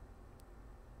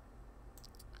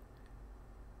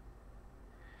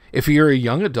 If you're a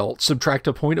young adult, subtract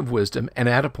a point of wisdom and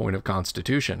add a point of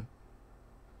constitution.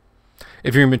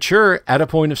 If you're mature, add a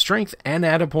point of strength and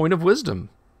add a point of wisdom.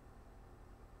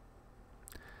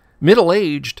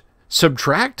 Middle-aged,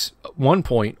 subtract 1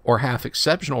 point or half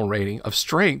exceptional rating of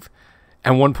strength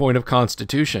and 1 point of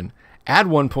constitution. Add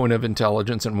 1 point of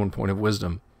intelligence and 1 point of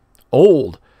wisdom.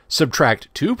 Old,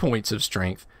 subtract 2 points of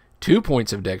strength, 2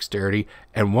 points of dexterity,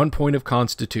 and 1 point of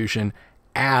constitution.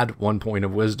 Add 1 point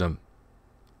of wisdom.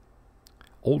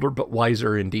 Older but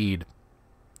wiser indeed.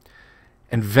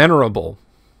 And venerable,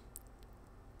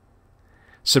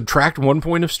 subtract 1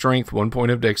 point of strength, 1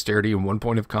 point of dexterity, and 1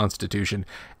 point of constitution.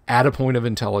 Add a point of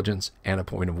intelligence and a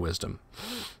point of wisdom.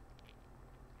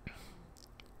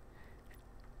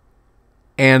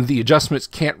 And the adjustments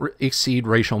can't exceed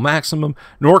racial maximum,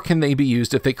 nor can they be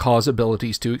used if they cause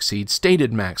abilities to exceed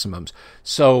stated maximums.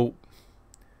 So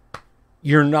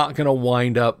you're not going to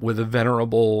wind up with a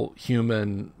venerable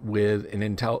human with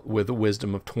with a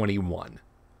wisdom of 21.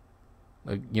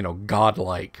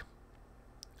 Godlike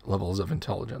levels of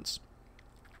intelligence.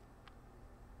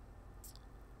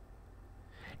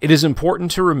 It is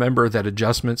important to remember that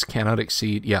adjustments cannot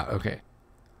exceed...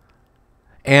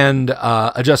 And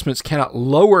adjustments cannot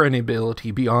lower an ability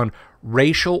beyond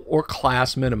racial or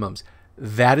class minimums.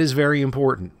 That is very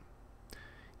important.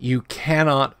 You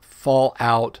cannot fall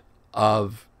out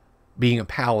of being a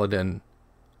paladin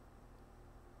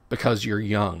because you're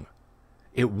young.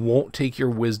 It won't take your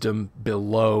wisdom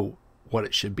below what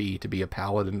it should be to be a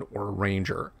paladin or a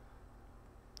ranger.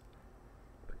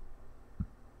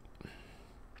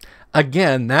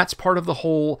 Again, that's part of the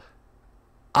whole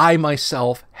I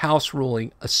myself house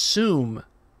ruling. Assume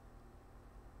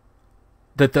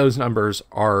that those numbers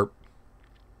are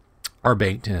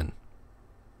baked in.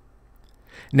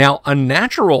 Now,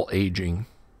 unnatural aging,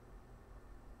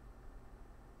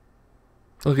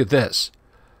 look at this.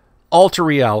 Alter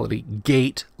reality,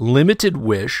 gate, limited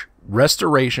wish,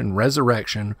 restoration,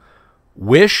 resurrection,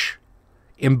 wish,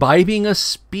 imbibing a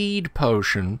speed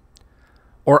potion,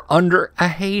 or under a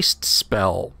haste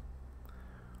spell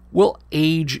will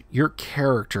age your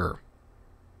character.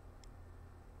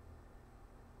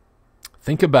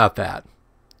 Think about that.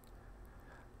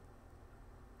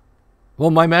 Well,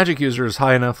 my magic user is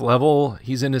high enough level.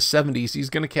 He's in his 70s.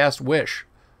 He's going to cast Wish.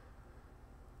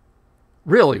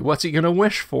 Really, what's he going to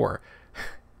wish for?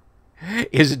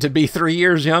 Is it to be 3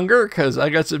 years younger? Because I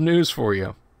got some news for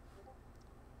you.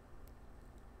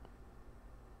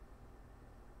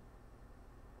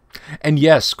 And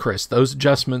yes, Chris, those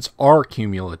adjustments are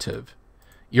cumulative.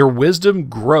 Your wisdom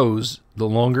grows the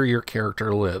longer your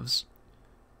character lives.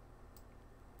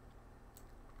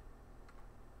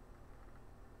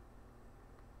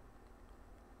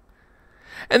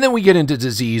 And then we get into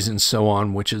disease and so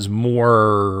on, which is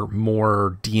more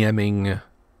DMing,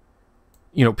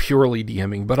 purely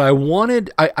DMing. But I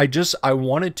wanted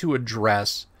to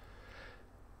address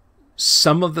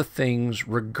some of the things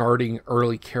regarding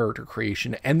early character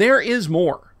creation. And there is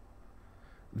more.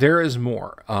 There is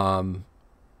more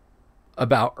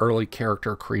about early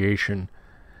character creation.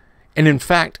 And in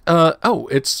fact,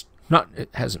 it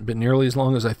hasn't been nearly as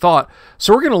long as I thought.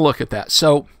 So we're going to look at that.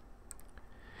 So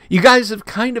you guys have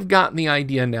kind of gotten the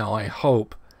idea now, I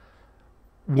hope,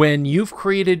 when you've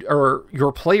created, or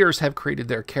your players have created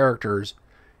their characters,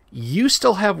 you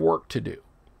still have work to do.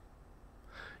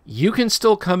 You can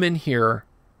still come in here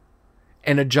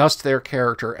and adjust their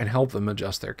character and help them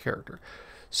adjust their character.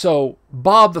 So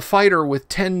Bob the fighter with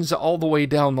 10s all the way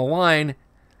down the line,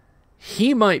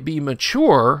 he might be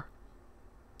mature.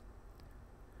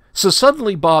 So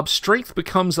suddenly Bob's strength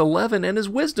becomes 11 and his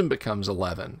wisdom becomes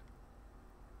 11.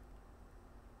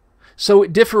 So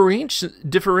it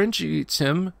differentiates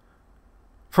him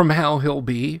from how he'll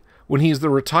be when he's the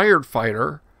retired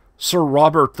fighter, Sir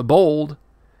Robert the Bold,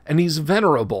 and he's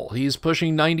venerable. He's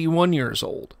pushing 91 years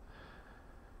old.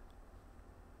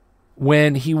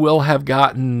 When he will have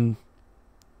gotten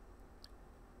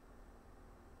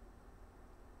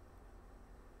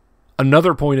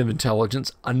another point of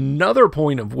intelligence, another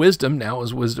point of wisdom. Now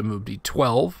his wisdom would be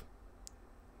 12.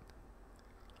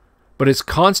 But his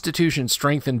constitution,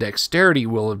 strength, and dexterity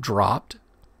will have dropped.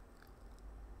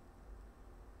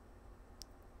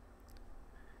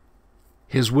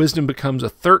 His wisdom becomes a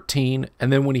 13,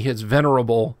 and then when he hits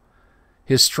venerable,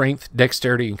 his strength,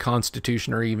 dexterity, and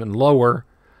constitution are even lower,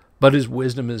 but his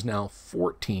wisdom is now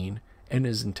 14, and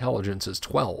his intelligence is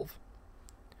 12.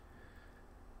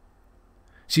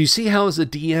 So you see how as a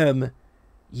DM,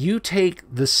 you take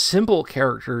the simple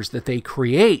characters that they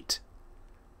create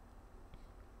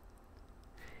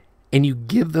and you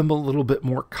give them a little bit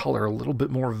more color, a little bit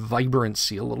more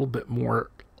vibrancy, a little bit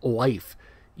more life.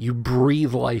 You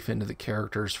breathe life into the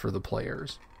characters for the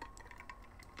players.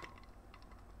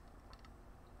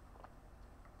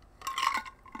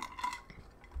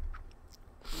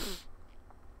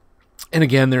 And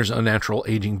again, there's unnatural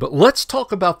aging. But let's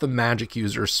talk about the magic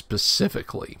user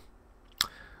specifically.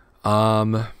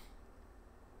 Oh,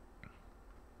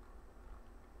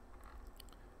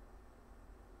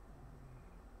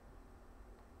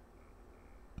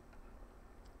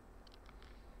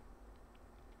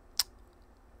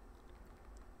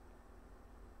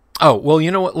 well,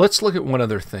 you know what? Let's look at one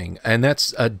other thing, and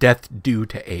that's death due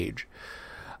to age.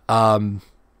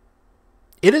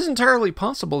 It is entirely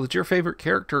possible that your favorite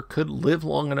character could live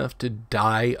long enough to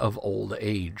die of old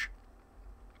age.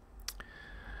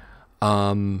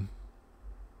 And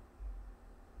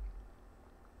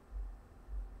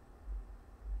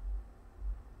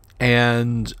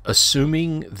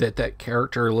assuming that that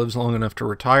character lives long enough to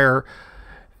retire,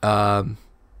 the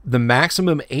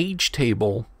maximum age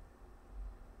table,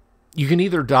 you can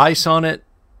either dice on it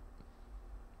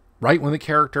right when the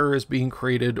character is being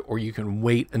created, or you can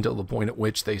wait until the point at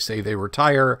which they say they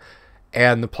retire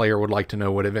and the player would like to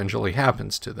know what eventually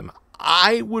happens to them.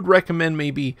 I would recommend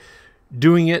maybe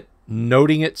doing it,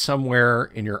 noting it somewhere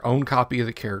in your own copy of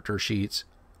the character sheets,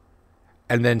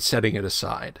 and then setting it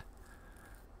aside.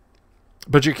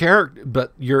 But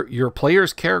your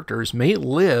player's characters may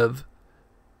live,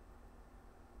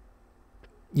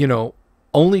 you know,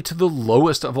 only to the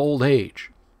lowest of old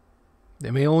age. They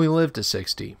may only live to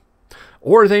 60.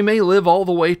 Or they may live all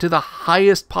the way to the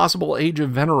highest possible age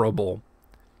of venerable,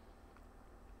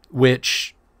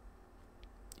 which,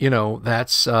 you know,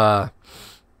 that's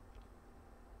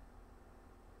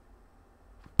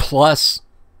plus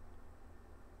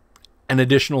an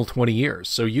additional 20 years.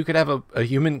 So you could have a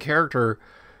human character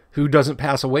who doesn't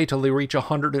pass away till they reach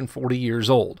 140 years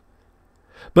old.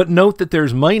 But note that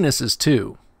there's minuses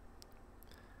too.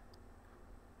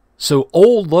 So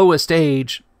old lowest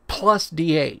age plus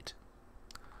D8.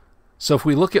 So if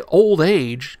we look at old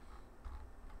age,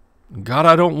 God,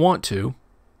 I don't want to,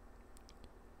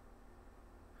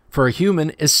 for a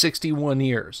human is 61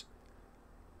 years.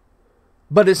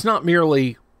 But it's not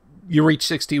merely you reach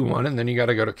 61 and then you got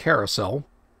to go to carousel.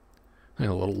 A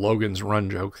little Logan's Run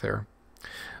joke there.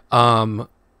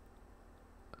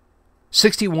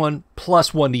 61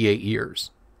 plus 1d8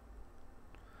 years.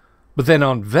 But then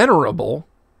on venerable,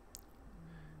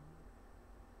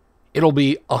 it'll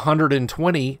be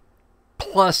 120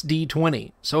 plus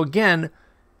D20. So again,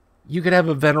 you could have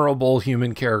a venerable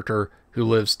human character who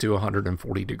lives to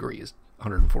 140 degrees.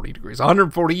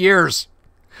 140 years.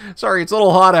 Sorry, it's a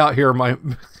little hot out here. My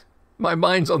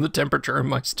mind's on the temperature in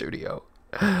my studio.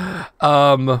 Yeah,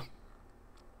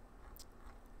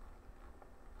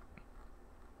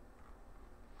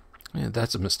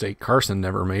 that's a mistake Carson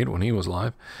never made when he was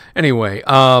live. Anyway,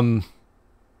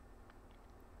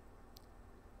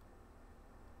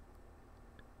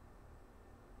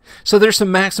 so there's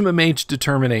some maximum age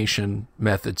determination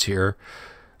methods here.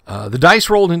 The dice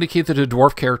rolled indicate that a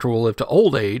dwarf character will live to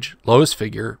old age, lowest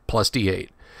figure, plus D8.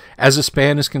 As a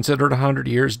span is considered 100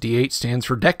 years, D8 stands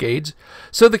for decades,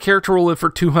 so the character will live for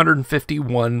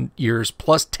 251 years,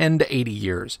 plus 10 to 80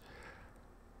 years.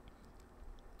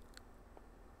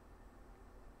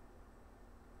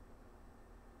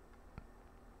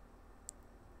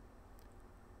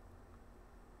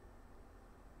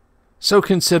 So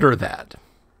consider that.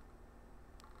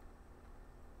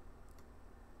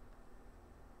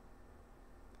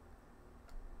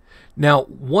 Now,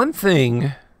 one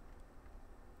thing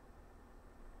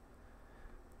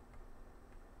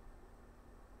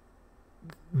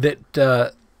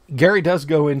that Gary does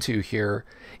go into here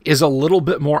is a little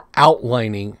bit more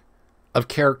outlining of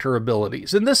character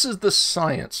abilities. And this is the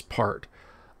science part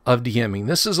of DMing.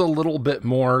 This is a little bit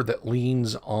more that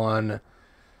leans on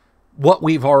what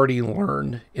we've already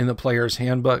learned in the player's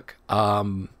handbook.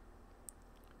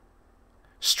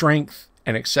 Strength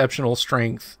and exceptional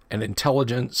strength and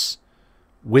intelligence,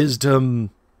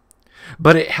 wisdom.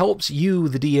 but it helps you,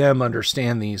 the DM,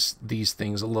 understand these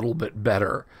things a little bit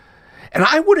better. And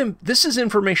this is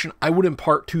information I would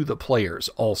impart to the players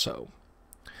also.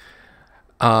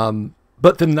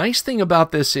 But the nice thing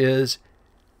about this is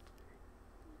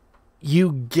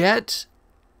you get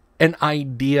an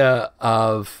idea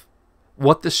of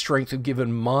what the strength of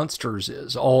given monsters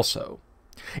is also.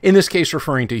 In this case,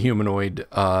 referring to humanoid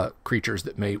creatures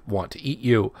that may want to eat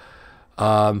you.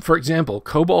 For example,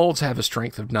 kobolds have a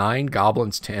strength of 9,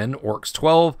 goblins 10, orcs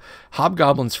 12,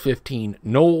 hobgoblins 15,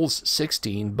 gnolls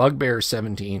 16, bugbears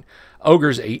 17,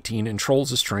 ogres 18, and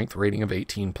trolls a strength rating of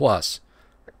 18 plus.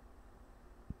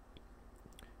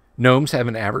 Gnomes have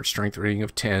an average strength rating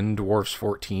of 10, dwarves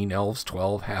 14, elves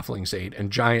 12, halflings 8,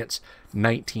 and giants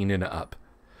 19 and up.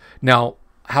 Now,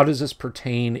 how does this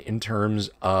pertain in terms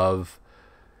of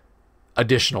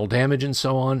additional damage and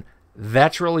so on?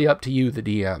 That's really up to you, the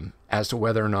DM, as to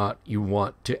whether or not you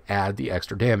want to add the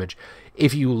extra damage.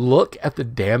 If you look at the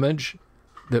damage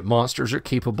that monsters are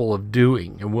capable of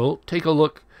doing, and we'll take a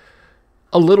look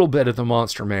a little bit at the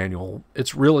monster manual.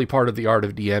 It's really part of the art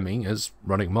of DMing, is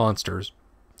running monsters.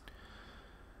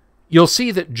 You'll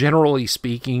see that generally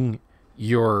speaking,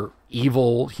 your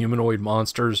evil humanoid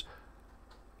monsters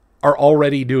are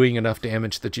already doing enough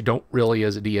damage that you don't really,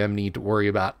 as a DM, need to worry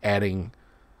about adding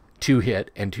 2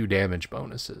 hit and 2 damage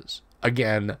bonuses.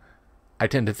 Again, I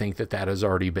tend to think that that is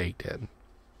already baked in.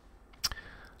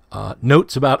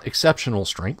 Notes about exceptional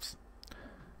strength.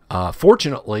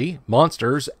 Fortunately,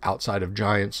 monsters outside of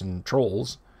giants and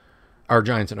trolls, or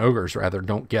giants and ogres rather,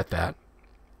 don't get that.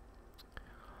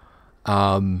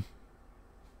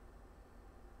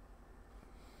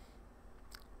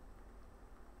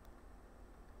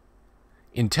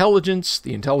 Intelligence.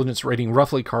 The intelligence rating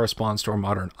roughly corresponds to our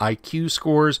modern IQ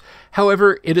scores.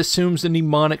 However, it assumes the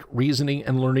mnemonic reasoning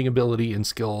and learning ability and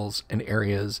skills and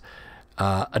areas,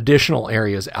 additional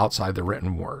areas outside the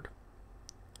written word.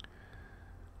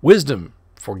 Wisdom.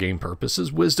 For game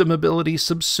purposes, wisdom ability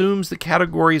subsumes the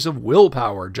categories of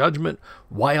willpower, judgment,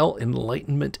 wile,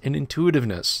 enlightenment, and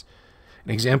intuitiveness.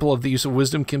 An example of the use of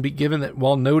wisdom can be given that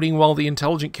while the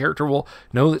intelligent character will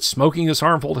know that smoking is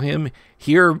harmful to him,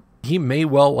 here he may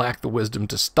well lack the wisdom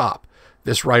to stop.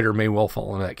 This writer may well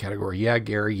fall into that category. Yeah,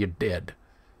 Gary, you did.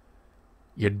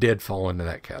 You did fall into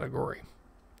that category.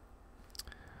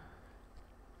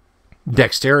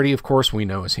 Dexterity, of course, we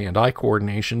know is hand-eye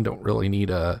coordination. Don't really need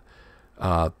too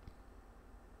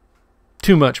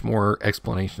much more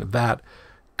explanation of that.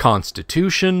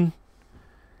 Constitution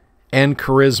and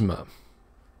charisma.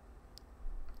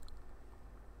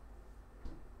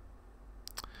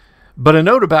 But a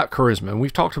note about charisma, and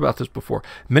we've talked about this before.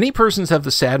 Many persons have the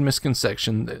sad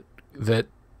misconception that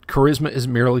charisma is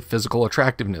merely physical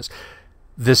attractiveness.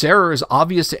 This error is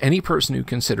obvious to any person who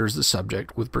considers the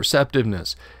subject with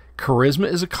perceptiveness. Charisma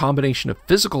is a combination of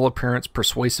physical appearance,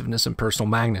 persuasiveness, and personal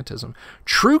magnetism.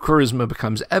 True charisma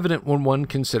becomes evident when one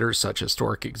considers such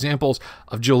historic examples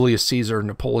of Julius Caesar,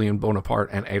 Napoleon Bonaparte,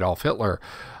 and Adolf Hitler.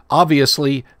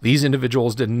 Obviously, these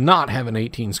individuals did not have an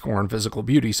 18 score on physical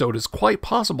beauty, so it is quite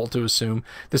possible to assume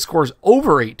that scores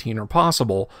over 18 are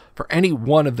possible for any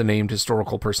one of the named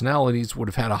historical personalities would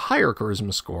have had a higher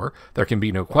charisma score. There can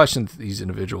be no question that these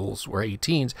individuals were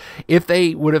 18s if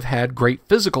they would have had great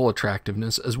physical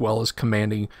attractiveness as well as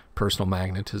commanding personal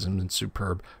magnetism and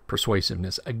superb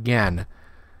persuasiveness. Again,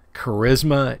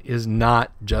 charisma is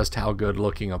not just how good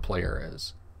looking a player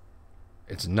is.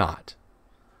 It's not.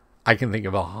 I can think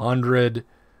of 100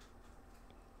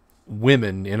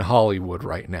 women in Hollywood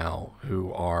right now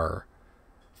who are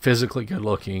physically good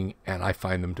looking, and I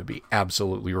find them to be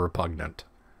absolutely repugnant.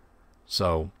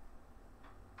 So,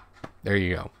 there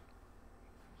you go.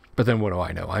 But then what do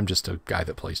I know? I'm just a guy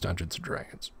that plays Dungeons and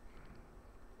Dragons.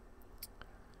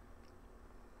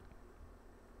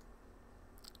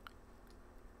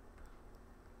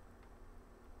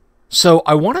 So,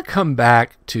 I want to come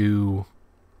back to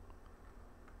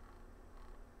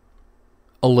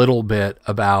a little bit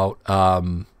about,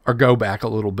 or go back a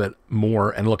little bit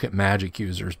more and look at magic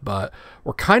users, but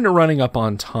we're kind of running up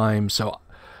on time, so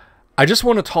I just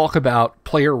want to talk about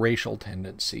player racial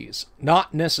tendencies.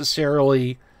 Not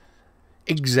necessarily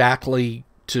exactly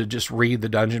to just read the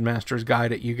Dungeon Master's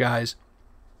Guide at you guys,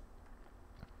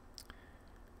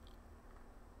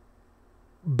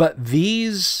 but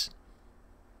these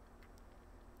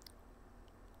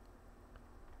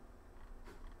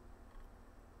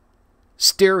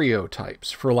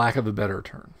stereotypes, for lack of a better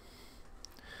term.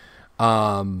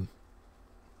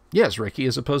 Yes, Ricky,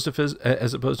 as opposed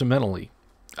to mentally.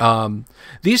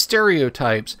 These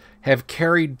stereotypes have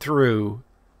carried through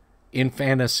in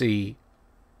fantasy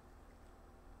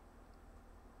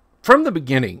from the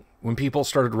beginning. when people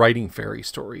started writing fairy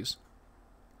stories.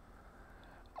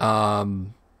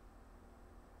 Dwarves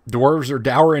are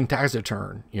dour and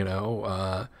taciturn, you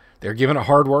know. They're given a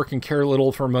hard work and care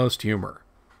little for most humor.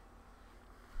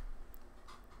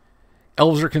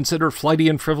 Elves are considered flighty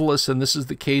and frivolous, and this is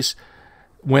the case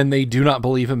when they do not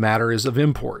believe a matter is of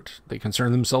import. They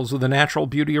concern themselves with the natural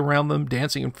beauty around them,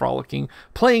 dancing and frolicking,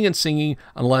 playing and singing,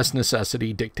 unless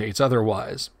necessity dictates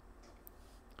otherwise.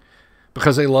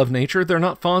 Because they love nature, they're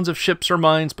not fond of ships or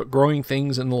mines, but growing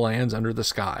things in the lands under the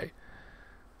sky.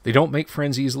 They don't make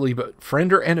friends easily, but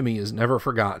friend or enemy is never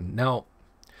forgotten. Now,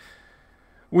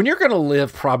 when you're going to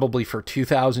live probably for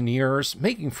 2,000 years,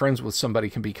 making friends with somebody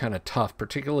can be kind of tough,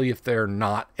 particularly if they're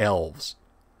not elves.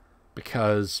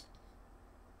 Because,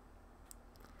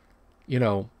 you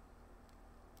know,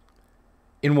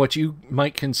 in what you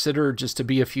might consider just to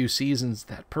be a few seasons,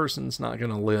 that person's not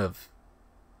going to live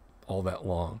all that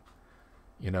long.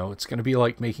 You know, it's going to be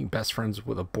like making best friends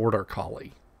with a border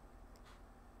collie.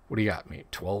 What do you got, me?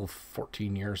 12,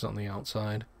 14 years on the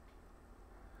outside?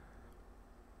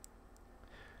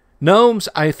 Gnomes,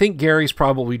 I think Gary's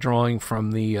probably drawing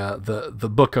from the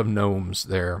Book of Gnomes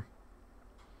there.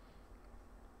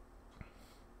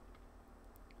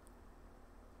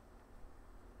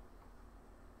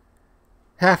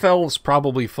 Half-elves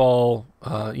probably fall,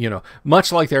 you know,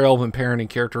 much like their elven parenting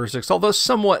characteristics, although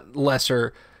somewhat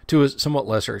lesser, to a somewhat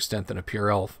lesser extent than a pure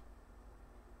elf.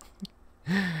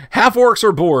 Half-orcs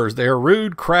are boors. They are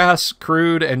rude, crass,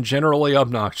 crude, and generally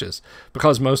obnoxious.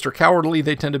 Because most are cowardly,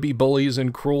 they tend to be bullies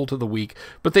and cruel to the weak,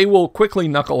 but they will quickly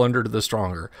knuckle under to the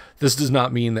stronger. This does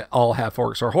not mean that all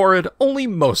half-orcs are horrid, only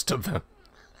most of them.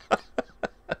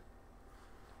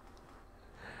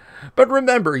 But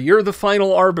remember, you're the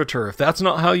final arbiter. If that's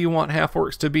not how you want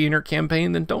half-orcs to be in your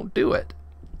campaign, then don't do it.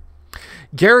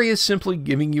 Gary is simply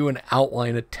giving you an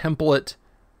outline, a template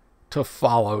to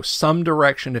follow, some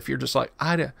direction if you're just like,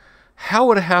 how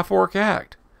would a half-orc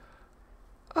act?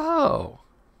 Oh.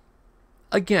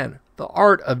 Again, the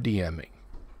art of DMing.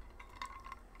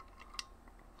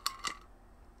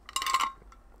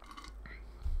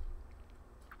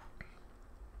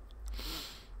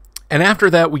 And after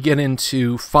that, we get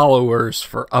into followers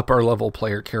for upper level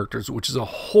player characters, which is a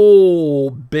whole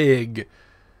big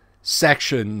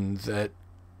section that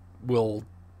will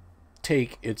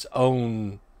take its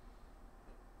own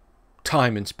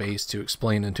time and space to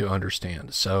explain and to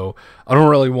understand. So I don't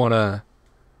really want to,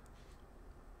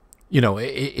 you know,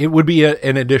 it would be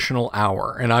an additional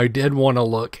hour. And I did want to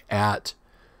look at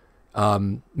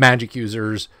magic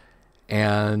users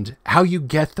and how you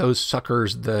get those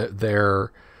suckers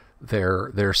their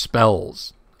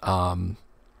spells. The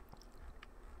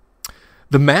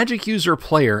magic user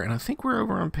player, and I think we're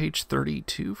over on page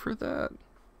 32 for that.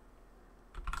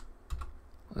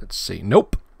 Let's see.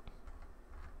 Nope.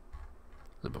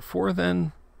 Was it before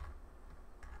then?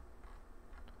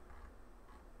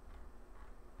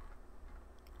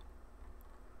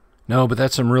 No, but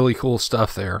that's some really cool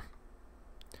stuff there.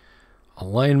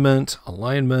 Alignment.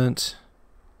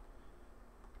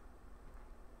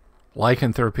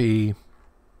 Lycanthropy.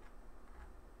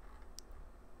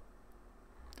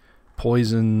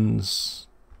 Poisons.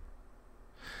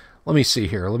 Let me see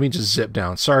here. Let me just zip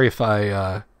down. Sorry if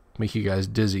I make you guys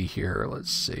dizzy here.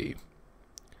 Let's see.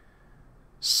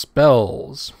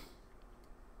 Spells.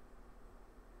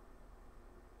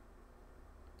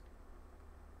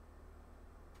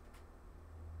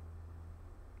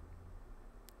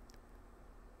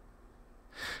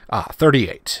 Ah,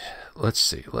 38. Let's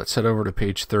see. Let's head over to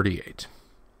page 38.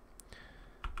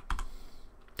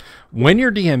 When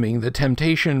you're DMing, the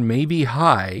temptation may be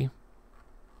high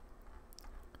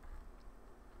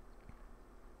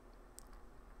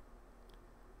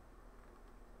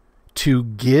to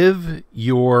give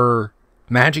your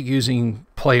magic using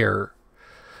player,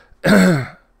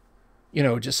 you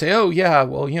know, just say, oh yeah,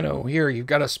 well, you know, here, you've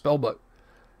got a spell book.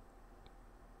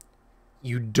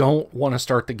 You don't want to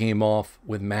start the game off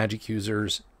with magic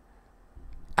users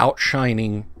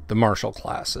outshining the martial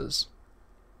classes.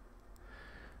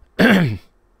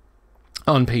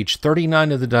 On page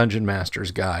 39 of the Dungeon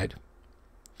Master's Guide,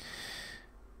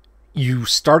 you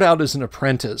start out as an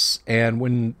apprentice, and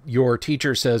when your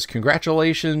teacher says,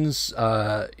 congratulations,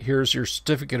 here's your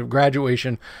certificate of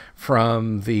graduation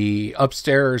from the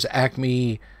upstairs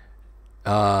Acme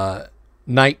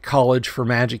Night College for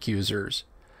Magic Users,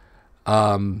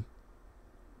 they're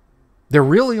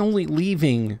really only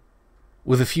leaving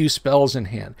with a few spells in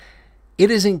hand. It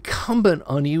is incumbent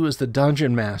on you as the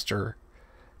Dungeon Master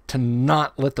to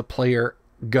not let the player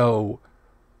go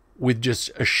with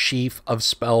just a sheaf of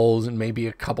spells and maybe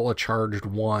a couple of charged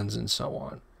wands and so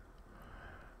on.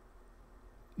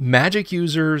 Magic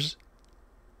users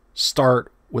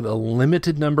start with a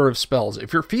limited number of spells.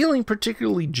 If you're feeling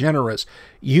particularly generous,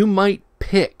 you might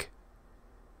pick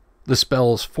the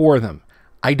spells for them.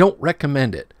 I don't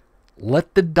recommend it.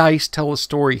 Let the dice tell a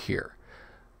story here.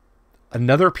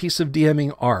 Another piece of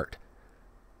DMing art.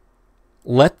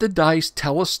 Let the dice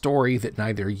tell a story that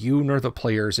neither you nor the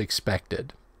players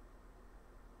expected.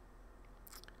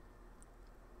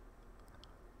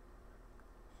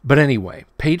 But anyway,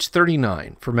 page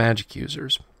 39 for Magic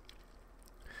users.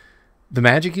 The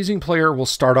Magic using player will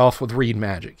start off with read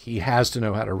magic. He has to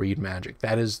know how to read magic.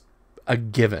 That is a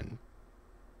given.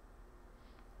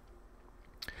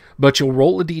 But you'll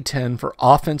roll a d10 for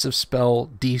offensive spell,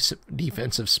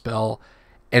 defensive spell,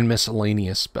 and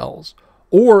miscellaneous spells.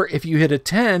 Or if you hit a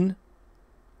 10,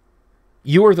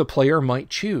 you or the player might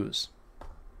choose.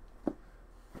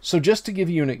 So just to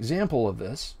give you an example of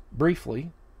this,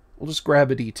 briefly, we'll just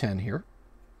grab a d10 here.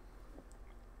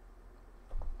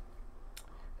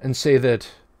 And say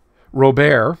that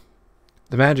Robert,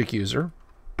 the magic user,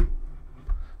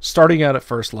 starting out at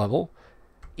first level,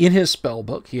 in his spell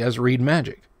book, he has read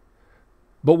magic.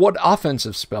 But what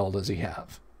offensive spell does he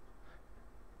have?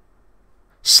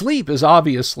 Sleep is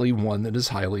obviously one that is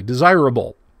highly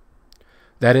desirable.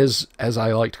 That is, as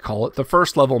I like to call it, the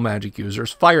first level magic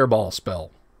user's fireball spell.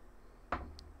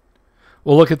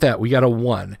 Well, look at that. We got a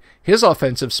 1. His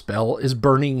offensive spell is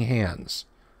Burning Hands.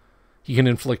 He can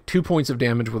inflict 2 points of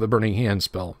damage with a Burning Hand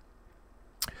spell.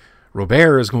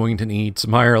 Robert is going to need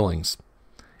some hirelings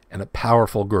and a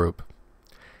powerful group.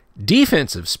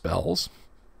 Defensive spells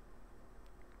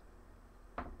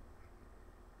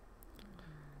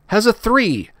has a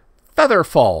 3,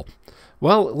 Featherfall.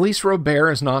 Well, at least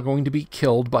Robert is not going to be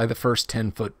killed by the first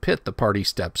 10-foot pit the party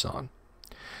steps on.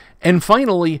 And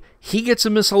finally, he gets a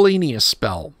miscellaneous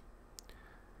spell.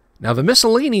 Now, the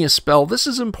miscellaneous spell, this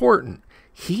is important.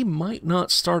 He might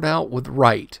not start out with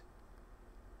right.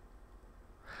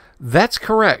 That's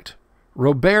correct.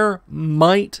 Robert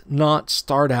might not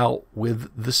start out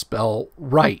with the spell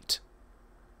right.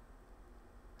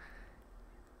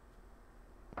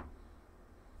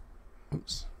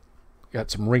 Oops.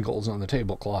 Got some wrinkles on the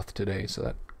tablecloth today, so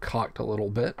that cocked a little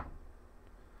bit.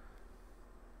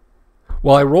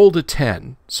 Well, I rolled a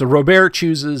 10, so Robert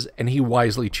chooses, and he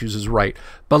wisely chooses right.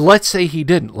 But let's say he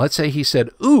didn't. Let's say he said,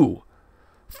 ooh,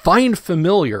 find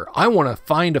familiar. I want to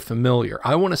find a familiar.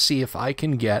 I want to see if I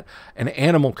can get an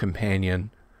animal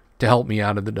companion to help me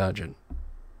out of the dungeon.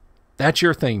 That's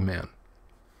your thing, man.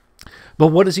 But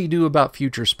what does he do about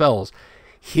future spells?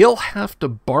 He'll have to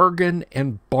bargain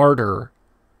and barter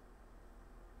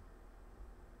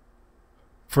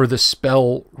for the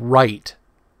spell right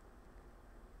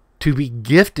to be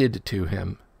gifted to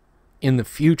him in the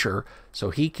future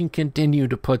so he can continue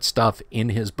to put stuff in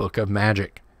his book of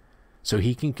magic. So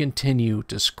he can continue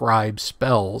to scribe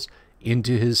spells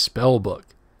into his spell book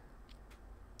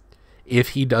if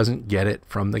he doesn't get it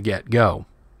from the get-go.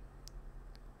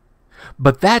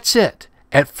 But that's it.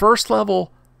 At first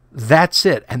level, that's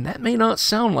it. And that may not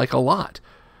sound like a lot.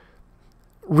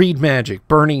 Read magic,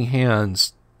 Burning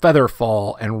Hands,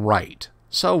 Featherfall, and Write.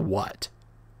 So what?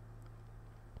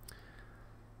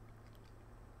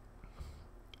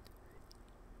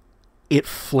 It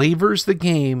flavors the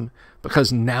game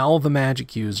because now the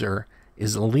magic user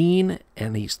is lean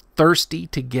and he's thirsty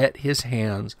to get his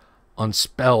hands on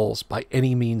spells by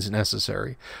any means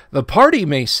necessary. The party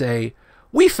may say,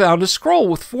 we found a scroll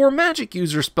with 4 magic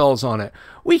user spells on it.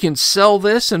 We can sell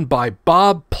this and buy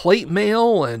Bob plate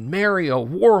mail and marry a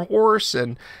warhorse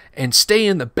and stay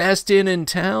in the best inn in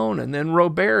town. And then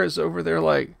Robert is over there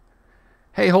like,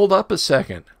 hey, hold up a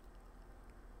second.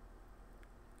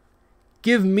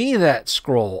 Give me that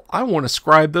scroll. I want to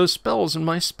scribe those spells in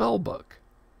my spell book.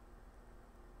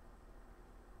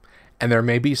 And there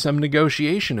may be some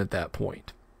negotiation at that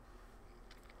point.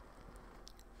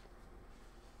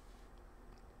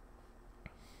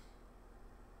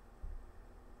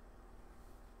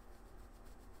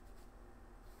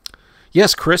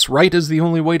 Yes, Chris, right is the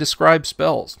only way to scribe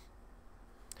spells.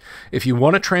 If you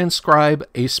want to transcribe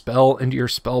a spell into your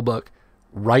spell book,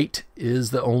 right is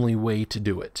the only way to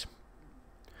do it.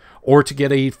 Or to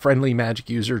get a friendly magic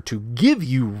user to give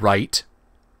you right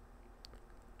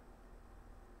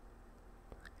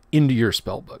into your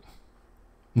spell book.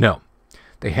 No,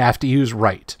 they have to use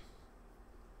right.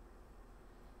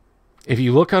 If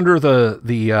you look under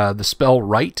the spell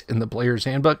right in the player's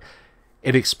handbook,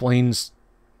 it explains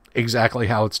exactly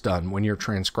how it's done when you're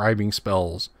transcribing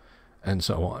spells and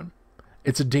so on.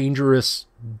 It's a dangerous,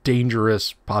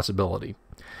 dangerous possibility.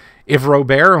 If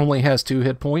Robert only has 2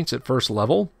 hit points at first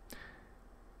level,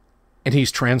 and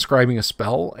he's transcribing a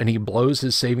spell and he blows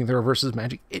his saving throw versus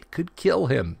magic, it could kill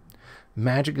him.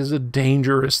 Magic is a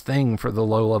dangerous thing for the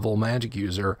low-level magic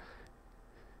user,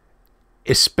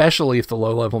 especially if the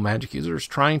low-level magic user is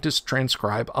trying to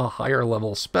transcribe a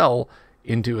higher-level spell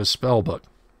into a spell book.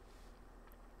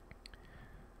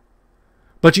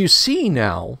 But you see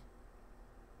now,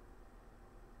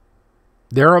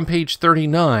 there on page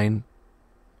 39,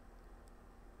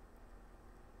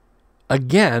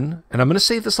 again, and I'm going to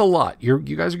say this a lot. You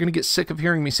guys are going to get sick of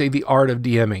hearing me say the art of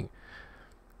DMing.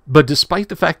 But despite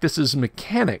the fact this is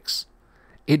mechanics,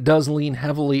 it does lean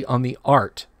heavily on the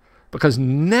art. Because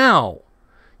now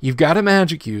you've got a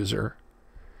magic user.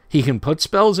 He can put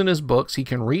spells in his books. He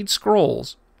can read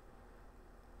scrolls.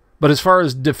 But as far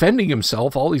as defending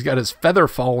himself, all he's got is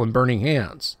Featherfall and Burning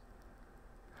Hands.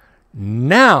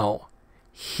 Now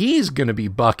he's going to be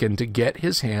bucking to get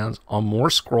his hands on more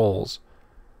scrolls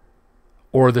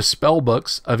or the spell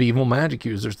books of evil magic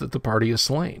users that the party has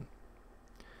slain.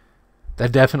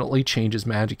 That definitely changes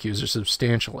magic users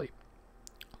substantially.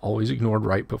 Always ignored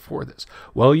right before this.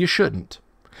 Well, you shouldn't.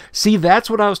 See, that's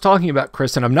what I was talking about,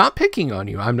 Chris, and I'm not picking on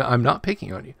you. I'm not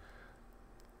picking on you.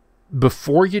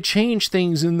 Before you change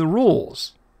things in the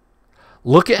rules,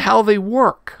 look at how they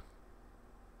work.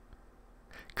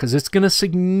 Because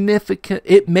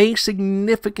it may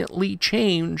significantly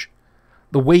change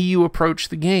the way you approach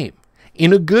the game.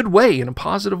 In a good way, in a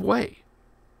positive way.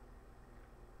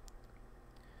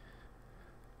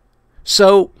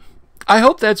 So, I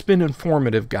hope that's been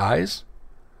informative, guys.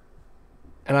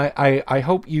 And I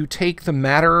hope you take the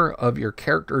matter of your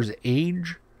character's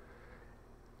age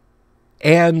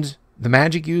and the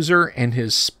magic user and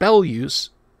his spell use.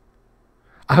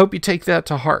 I hope you take that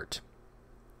to heart.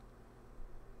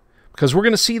 Because we're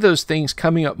going to see those things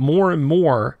coming up more and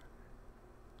more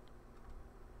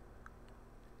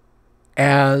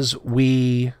as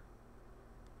we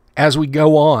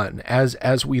go on,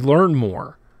 as we learn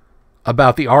more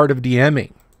about the art of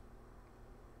DMing.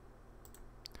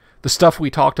 The stuff we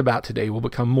talked about today will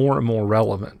become more and more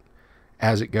relevant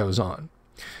as it goes on.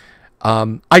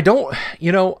 I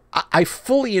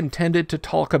fully intended to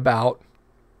talk about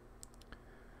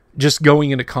just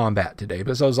going into combat today,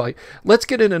 because I was like, let's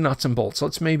get into nuts and bolts.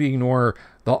 Let's maybe ignore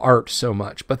the art so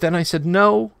much. But then I said,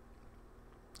 no,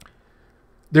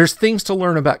 there's things to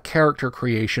learn about character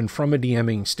creation from a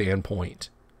DMing standpoint.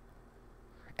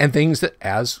 And things that,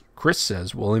 as Chris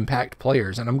says, will impact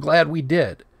players. And I'm glad we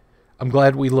did. I'm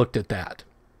glad we looked at that.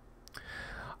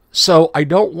 So I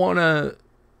don't want to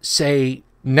say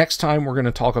next time we're going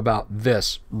to talk about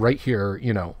this right here,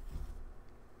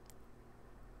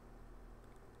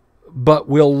 But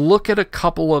we'll look at a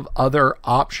couple of other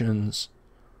options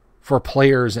for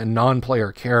players and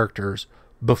non-player characters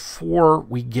before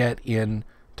we get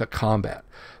into combat.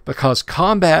 Because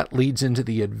combat leads into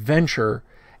the adventure,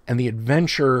 and the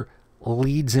adventure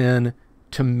leads in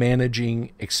to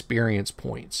managing experience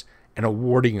points and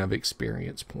awarding of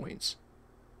experience points.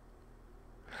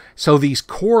 So these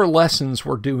core lessons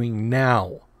we're doing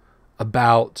now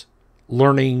about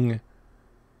learning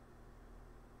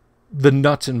the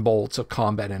nuts and bolts of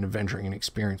combat and adventuring and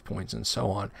experience points and so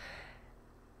on,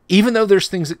 even though there's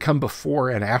things that come before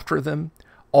and after them,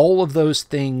 all of those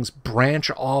things branch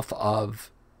off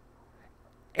of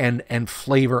and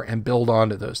flavor and build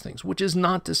onto those things, which is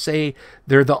not to say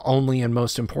they're the only and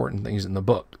most important things in the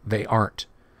book. They aren't.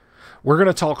 We're going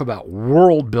to talk about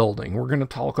world building. We're going to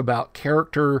talk about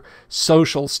character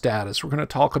social status. We're going to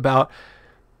talk about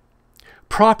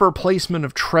proper placement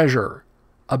of treasure,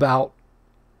 about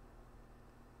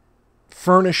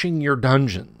furnishing your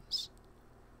dungeons,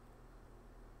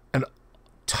 and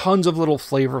tons of little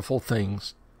flavorful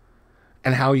things,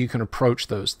 and how you can approach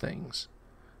those things.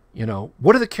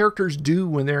 What do the characters do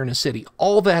when they're in a city?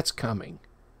 All that's coming.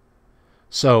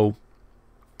 So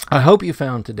I hope you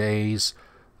found today's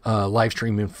live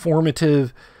stream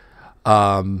informative.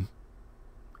 Again,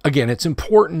 it's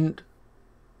important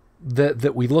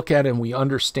that we look at and we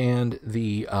understand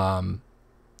the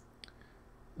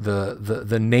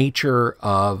nature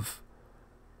of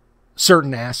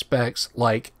certain aspects,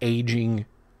 like aging,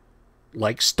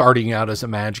 like starting out as a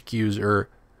magic user,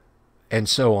 and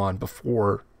so on,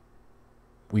 before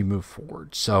we move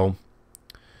forward. So,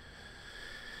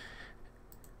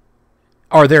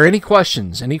 are there any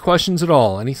questions? Any questions at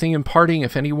all? Anything in parting?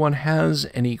 If anyone has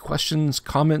any questions,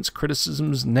 comments,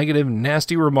 criticisms, negative,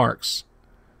 nasty remarks,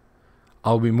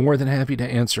 I'll be more than happy to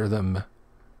answer them.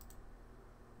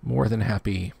 More than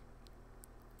happy.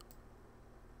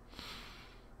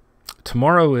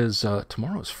 Tomorrow's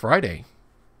Friday.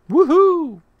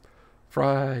 Woohoo!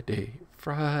 Friday.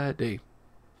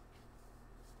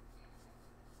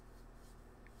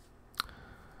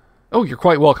 Oh, you're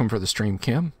quite welcome for the stream,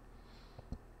 Kim.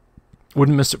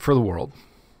 Wouldn't miss it for the world.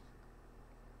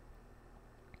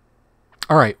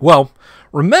 All right, well,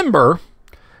 remember,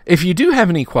 if you do have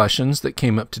any questions that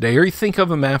came up today, or you think of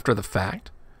them after the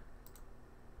fact,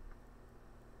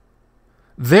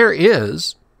 there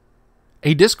is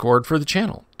a Discord for the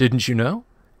channel. Didn't you know?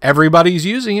 Everybody's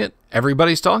using it.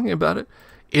 Everybody's talking about it.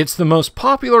 It's the most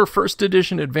popular first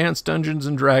edition Advanced Dungeons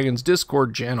 & Dragons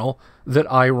Discord channel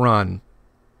that I run.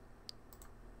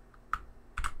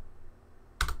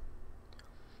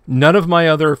 None of my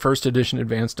other first edition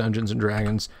Advanced Dungeons &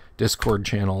 Dragons Discord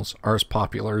channels are as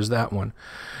popular as that one.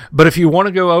 But if you want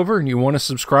to go over and you want to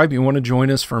subscribe, you want to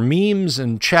join us for memes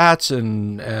and chats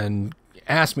and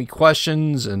ask me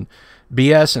questions and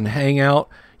BS and hang out,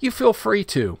 you feel free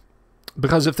to.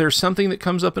 Because if there's something that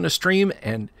comes up in a stream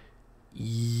and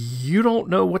you don't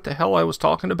know what the hell I was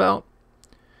talking about,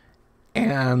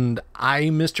 and I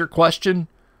missed your question,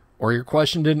 or your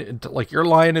question didn't, like you're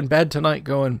lying in bed tonight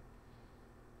going,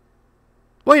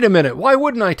 wait a minute, why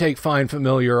wouldn't I take Find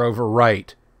Familiar over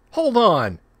Right? Hold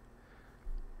on.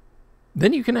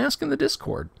 Then you can ask in the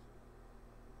Discord.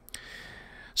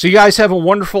 So you guys have a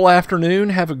wonderful afternoon.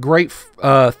 Have a great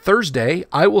Thursday.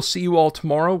 I will see you all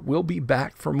tomorrow. We'll be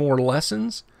back for more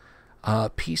lessons.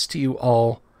 Peace to you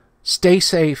all. Stay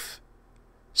safe.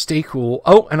 Stay cool.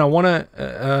 Oh, and I want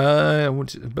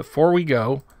to, before we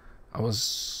go,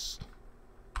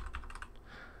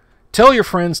 tell your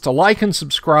friends to like and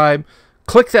subscribe.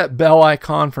 Click that bell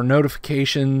icon for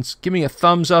notifications. Give me a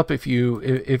thumbs up if you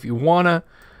wanna.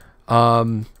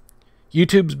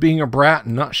 YouTube's being a brat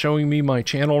and not showing me my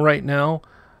channel right now.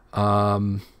 I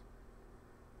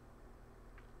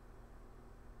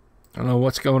don't know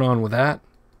what's going on with that.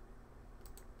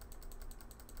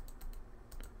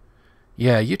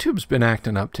 Yeah, YouTube's been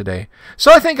acting up today.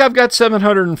 So I think I've got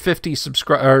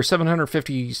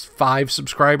 755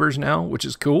 subscribers now, which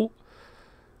is cool.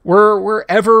 We're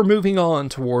ever moving on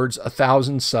towards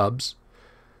 1,000 subs,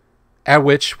 at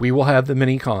which we will have the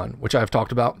mini-con, which I've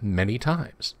talked about many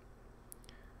times.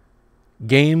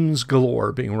 Games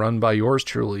galore being run by yours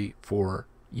truly for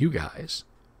you guys.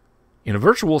 In a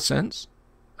virtual sense,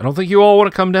 I don't think you all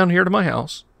want to come down here to my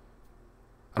house.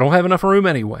 I don't have enough room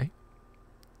anyway.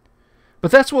 But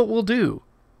that's what we'll do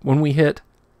when we hit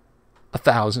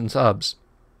 1,000 subs.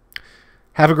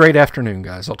 Have a great afternoon,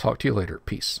 guys. I'll talk to you later.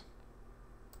 Peace.